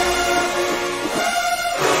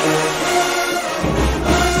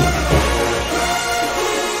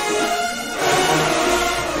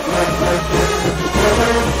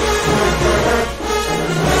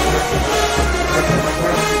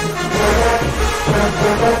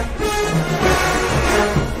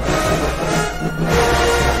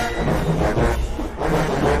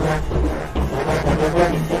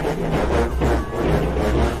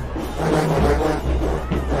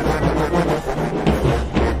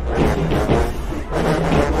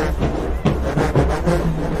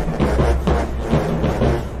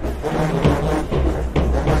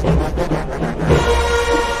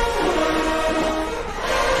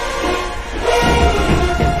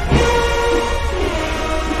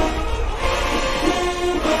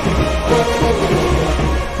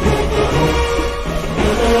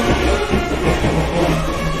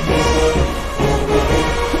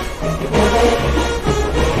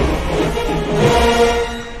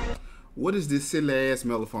 What is this silly ass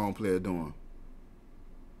mellophone player doing?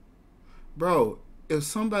 Bro, if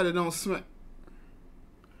somebody don't smack...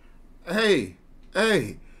 Hey,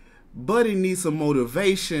 Buddy needs some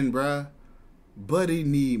motivation, bruh. Buddy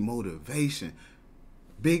need motivation.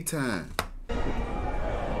 Big time.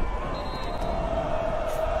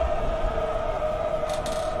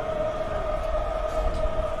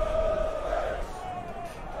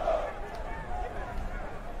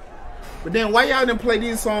 But then why y'all didn't play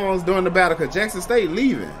these songs during the battle? Because Jackson State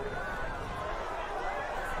leaving.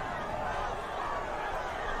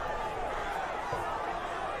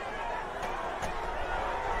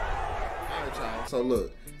 Alright, y'all. So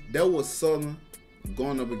look, that was Southern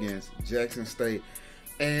going up against Jackson State.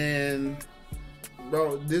 And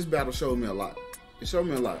bro, this battle showed me a lot. It showed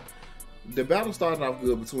me a lot. The battle started off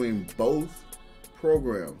good between both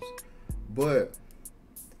programs. But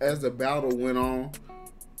as the battle went on,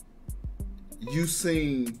 you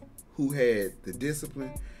seen who had the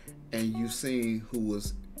discipline, and you seen who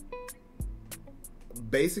was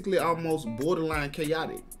basically almost borderline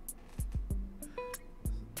chaotic.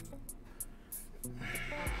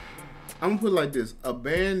 I'm gonna put it like this: a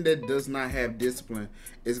band that does not have discipline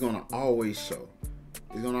is gonna always show.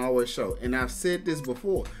 It's gonna always show. And I've said this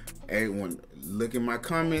before. Hey, when look in my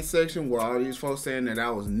comment section where all these folks saying that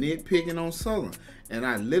I was nitpicking on Southern, and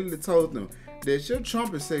I literally told them that your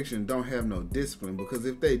trumpet section don't have no discipline, because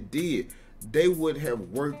if they did, they would have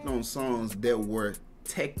worked on songs that were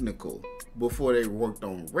technical before they worked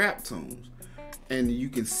on rap tunes. And you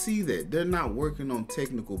can see that they're not working on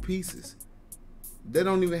technical pieces. They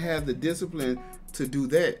don't even have the discipline to do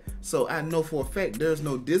that. So I know for a fact there's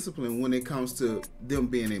no discipline when it comes to them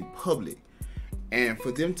being in public. And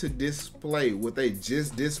for them to display what they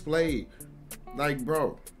just displayed, like,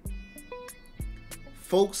 bro,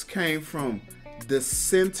 folks came from the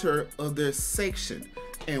center of their section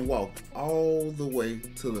and walked all the way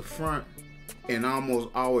to the front and almost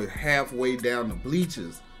always halfway down the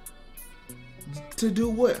bleachers to do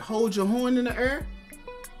what? Hold your horn in the air?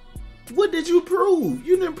 What did you prove?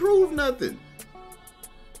 You didn't prove nothing.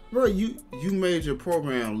 Bro, you made your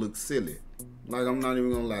program look silly. Like, I'm not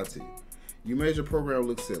even gonna lie to you. You made your program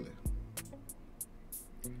look silly.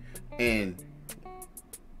 And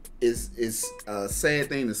it's a sad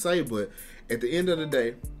thing to say, but at the end of the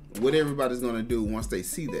day, what everybody's gonna do once they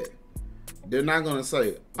see that, they're not gonna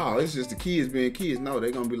say, oh, it's just the kids being kids. No,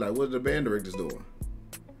 they're gonna be like, what are the band directors doing?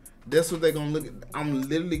 That's what they're gonna look at. I'm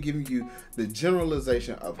literally giving you the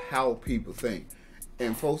generalization of how people think.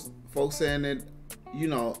 And folks saying that, you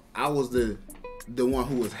know, I was the one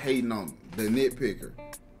who was hating on the nitpicker.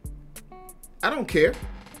 I don't care.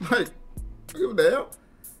 Like, what the hell?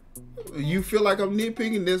 You feel like I'm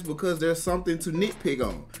nitpicking this because there's something to nitpick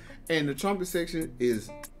on. And the trumpet section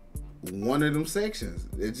is one of them sections.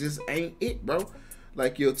 It just ain't it, bro.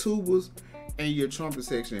 Like, your tubas and your trumpet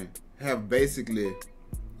section have basically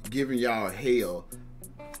given y'all hell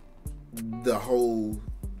the whole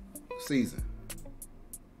season.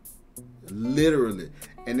 Literally.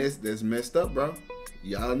 And that's messed up, bro.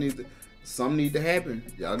 Y'all something need to happen.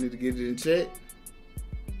 Y'all need to get it in check.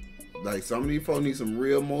 Like, some of these folks need some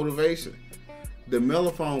real motivation. The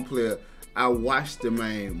mellophone player, I watched the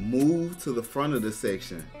man move to the front of the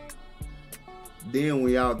section. Then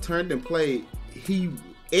when y'all turned and played, he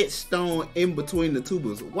etched on in between the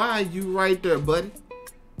tubas. Why are you right there, buddy?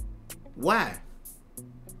 Why?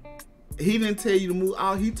 He didn't tell you to move.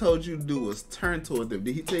 All he told you to do was turn toward them.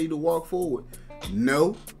 Did he tell you to walk forward?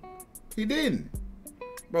 No, he didn't.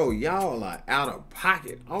 Bro, y'all are out of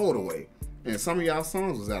pocket all the way. And some of y'all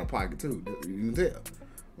songs was out of pocket too. You can tell.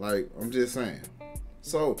 Like, I'm just saying.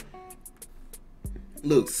 So,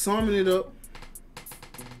 look, summing it up,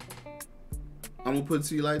 I'm going to put it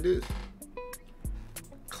to you like this.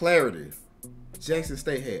 Clarity. Jackson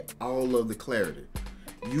State had all of the clarity.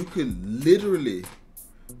 You could literally,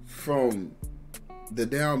 from the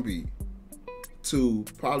downbeat to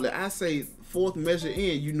probably, I say, fourth measure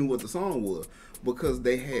in, you knew what the song was, because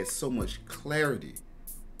they had so much clarity.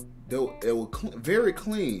 They were very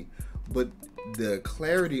clean, but the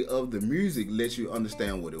clarity of the music lets you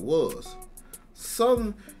understand what it was.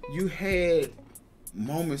 Southern, you had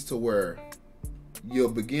moments to where you'll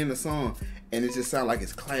begin the song and it just sounds like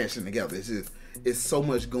it's clashing together. It's so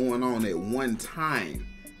much going on at one time.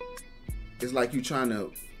 It's like you trying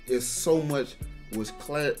to, it's so much was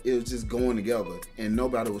it was just going together, and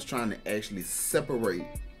nobody was trying to actually separate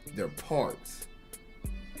their parts.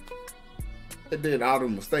 It did all the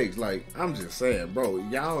mistakes. Like, I'm just saying, bro,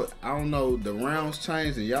 y'all, I don't know, the rounds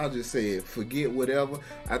changed and y'all just said forget whatever.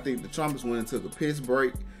 I think the trumpets went and took a piss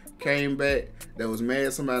break, came back, they was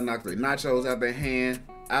mad somebody knocked their nachos out their hand.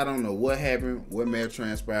 I don't know what happened, what may have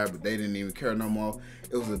transpired, but they didn't even care no more.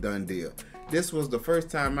 It was a done deal. This was the first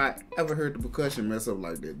time I ever heard the percussion mess up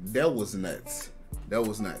like that. That was nuts. That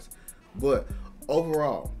was nuts. But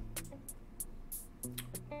overall,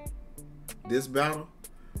 this battle,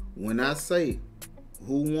 when I say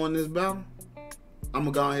who won this battle, I'm going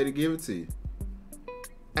to go ahead and give it to you.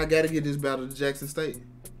 I got to give this battle to Jackson State.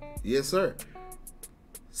 Yes, sir.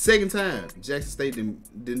 Second time Jackson State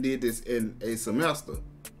did this in a semester.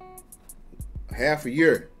 Half a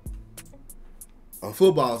year. A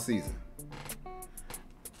football season.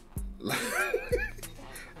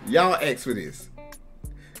 Y'all asked for this.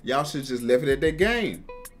 Y'all should just left it at that game.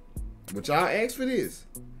 But y'all asked for this.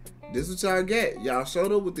 This is what y'all got. Y'all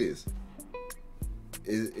showed up with this.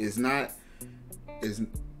 It's not the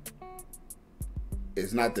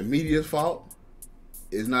media's fault.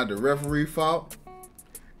 It's not the referee fault.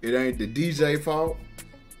 It ain't the DJ fault.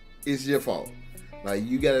 It's your fault. Like,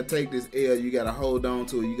 you gotta take this L, you gotta hold on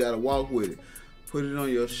to it, you gotta walk with it. Put it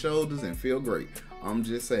on your shoulders and feel great. I'm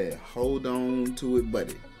just saying, hold on to it,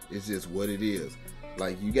 buddy. It's just what it is.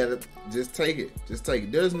 Like, you gotta just take it. Just take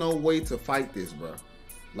it. There's no way to fight this, bro.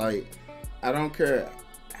 Like, I don't care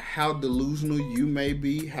how delusional you may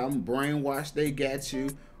be, how brainwashed they got you,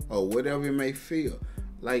 or whatever it may feel.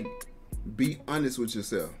 Like, be honest with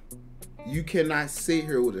yourself. You cannot sit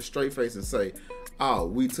here with a straight face and say, oh,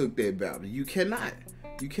 we took that battle. You cannot.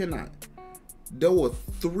 You cannot. There were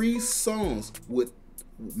 3 songs with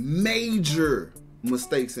major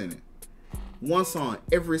mistakes in it. One song,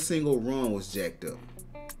 every single run was jacked up.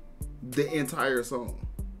 The entire song.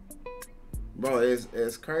 Bro,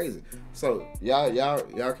 it's crazy. So y'all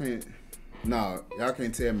can't y'all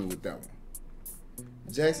can't tell me with that one.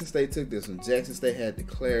 Jackson State took this one. Jackson State had the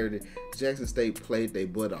clarity. Jackson State played their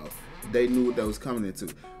butt off. They knew what they was coming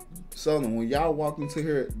into. So when y'all walked into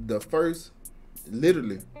here,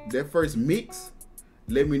 literally, that first mix,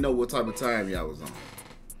 let me know what type of time y'all was on.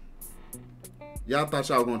 Y'all thought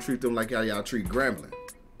y'all were gonna treat them like how y'all treat Grambling.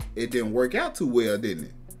 It didn't work out too well, didn't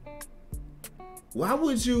it? Why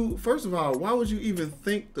would you, first of all, why would you even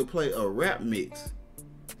think to play a rap mix?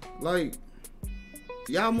 Like,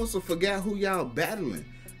 y'all must have forgot who y'all battling.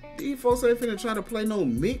 These folks ain't finna try to play no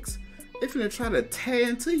mix. They finna try to tear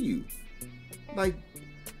into you. Like,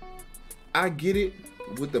 I get it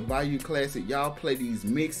with the Bayou Classic. Y'all play these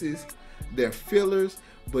mixes. They're fillers.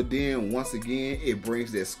 But then, once again, it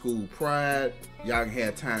brings that school pride. Y'all can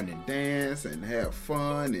have time to dance and have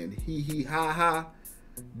fun and hee-hee-ha-ha.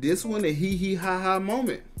 This one, the hee-hee-ha-ha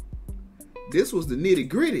moment. This was the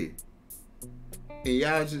nitty-gritty. And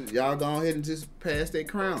y'all go ahead and just pass that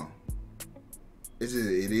crown. It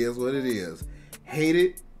is what it is. Hate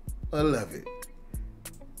it or love it.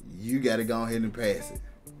 You got to go ahead and pass it.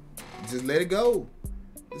 Just let it go.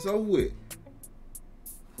 It's over with.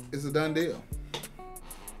 It's a done deal.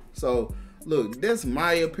 So, look, that's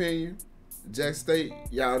my opinion. Jackson State,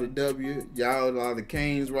 y'all the W. Y'all are the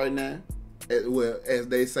Kings right now. Well, as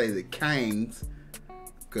they say, the Kings.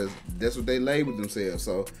 Because that's what they labeled themselves.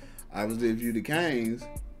 So, obviously, if you the Kings,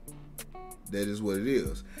 that is what it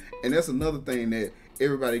is. And that's another thing that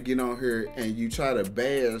everybody get on here and you try to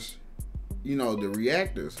bash, the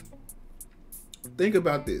reactors. Think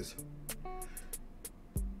about this.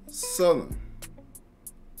 Southern.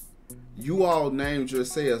 You all named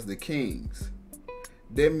yourselves the Kings.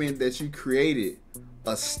 That meant that you created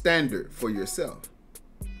a standard for yourself.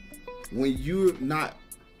 When you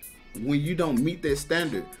don't meet that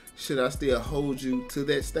standard, should I still hold you to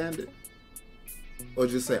that standard? Or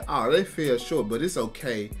just say, oh, they fell short, but it's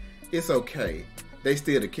okay. It's okay. They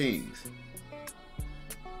still the Kings.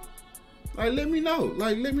 Let me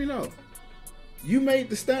know. You made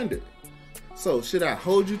the standard. So should I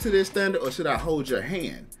hold you to that standard or should I hold your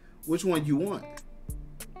hand? Which one you want?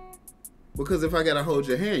 Because if I gotta hold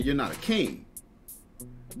your hand, you're not a king.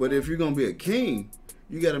 But if you're gonna be a king,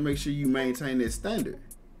 you gotta make sure you maintain that standard.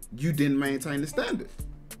 You didn't maintain the standard.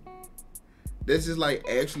 That's just like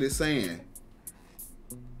actually saying,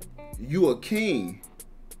 you a king,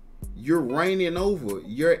 you're reigning over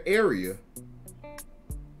your area,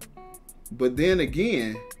 but then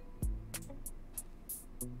again,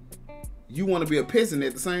 you want to be a peasant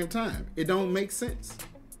at the same time. It don't make sense.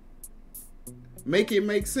 Make it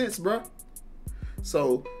make sense, bro.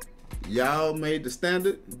 So, y'all made the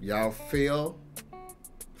standard. Y'all fell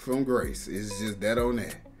from grace. It's just that on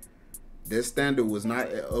that. That standard was not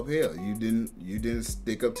upheld. You didn't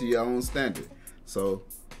stick up to your own standard. So,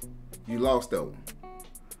 you lost that one.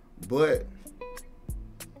 But,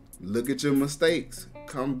 look at your mistakes.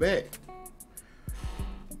 Come back.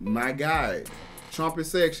 My guide, trumpet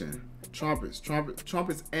section. Trumpets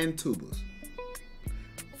and tubas.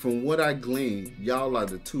 From what I gleaned, y'all are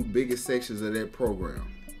the 2 biggest sections of that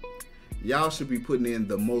program. Y'all should be putting in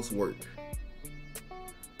the most work.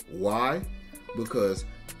 Why? Because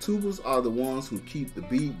tubas are the ones who keep the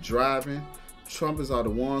beat driving. Trumpets are the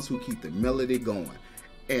ones who keep the melody going.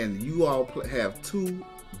 And you all have 2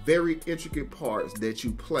 very intricate parts that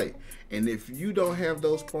you play. And if you don't have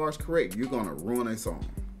those parts correct, you're going to ruin a song.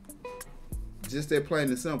 Just that plain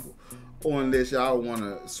and simple. Or unless y'all want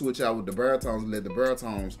to switch out with the baritones and let the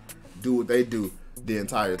baritones do what they do the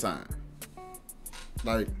entire time.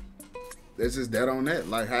 Like, that's just that on that.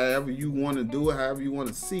 Like, however you want to do it, however you want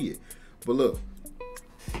to see it. But look,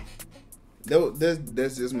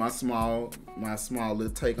 that's just my small little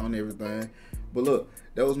take on everything. But look,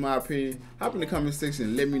 that was my opinion. Hop in the comment section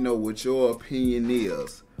and let me know what your opinion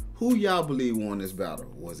is. Who y'all believe won this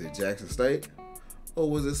battle? Was it Jackson State? or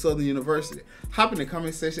was it Southern University? Hop in the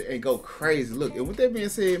comment section and go crazy. Look, and with that being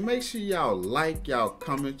said, make sure y'all like, y'all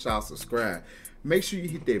comment, y'all subscribe. Make sure you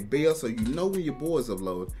hit that bell so you know when your boys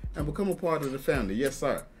upload and become a part of the family. Yes,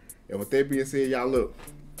 sir. And with that being said, y'all look,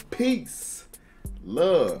 peace,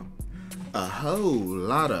 love, a whole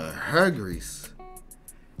lot of hair grease.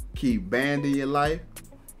 Keep banding your life,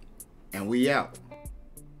 and we out.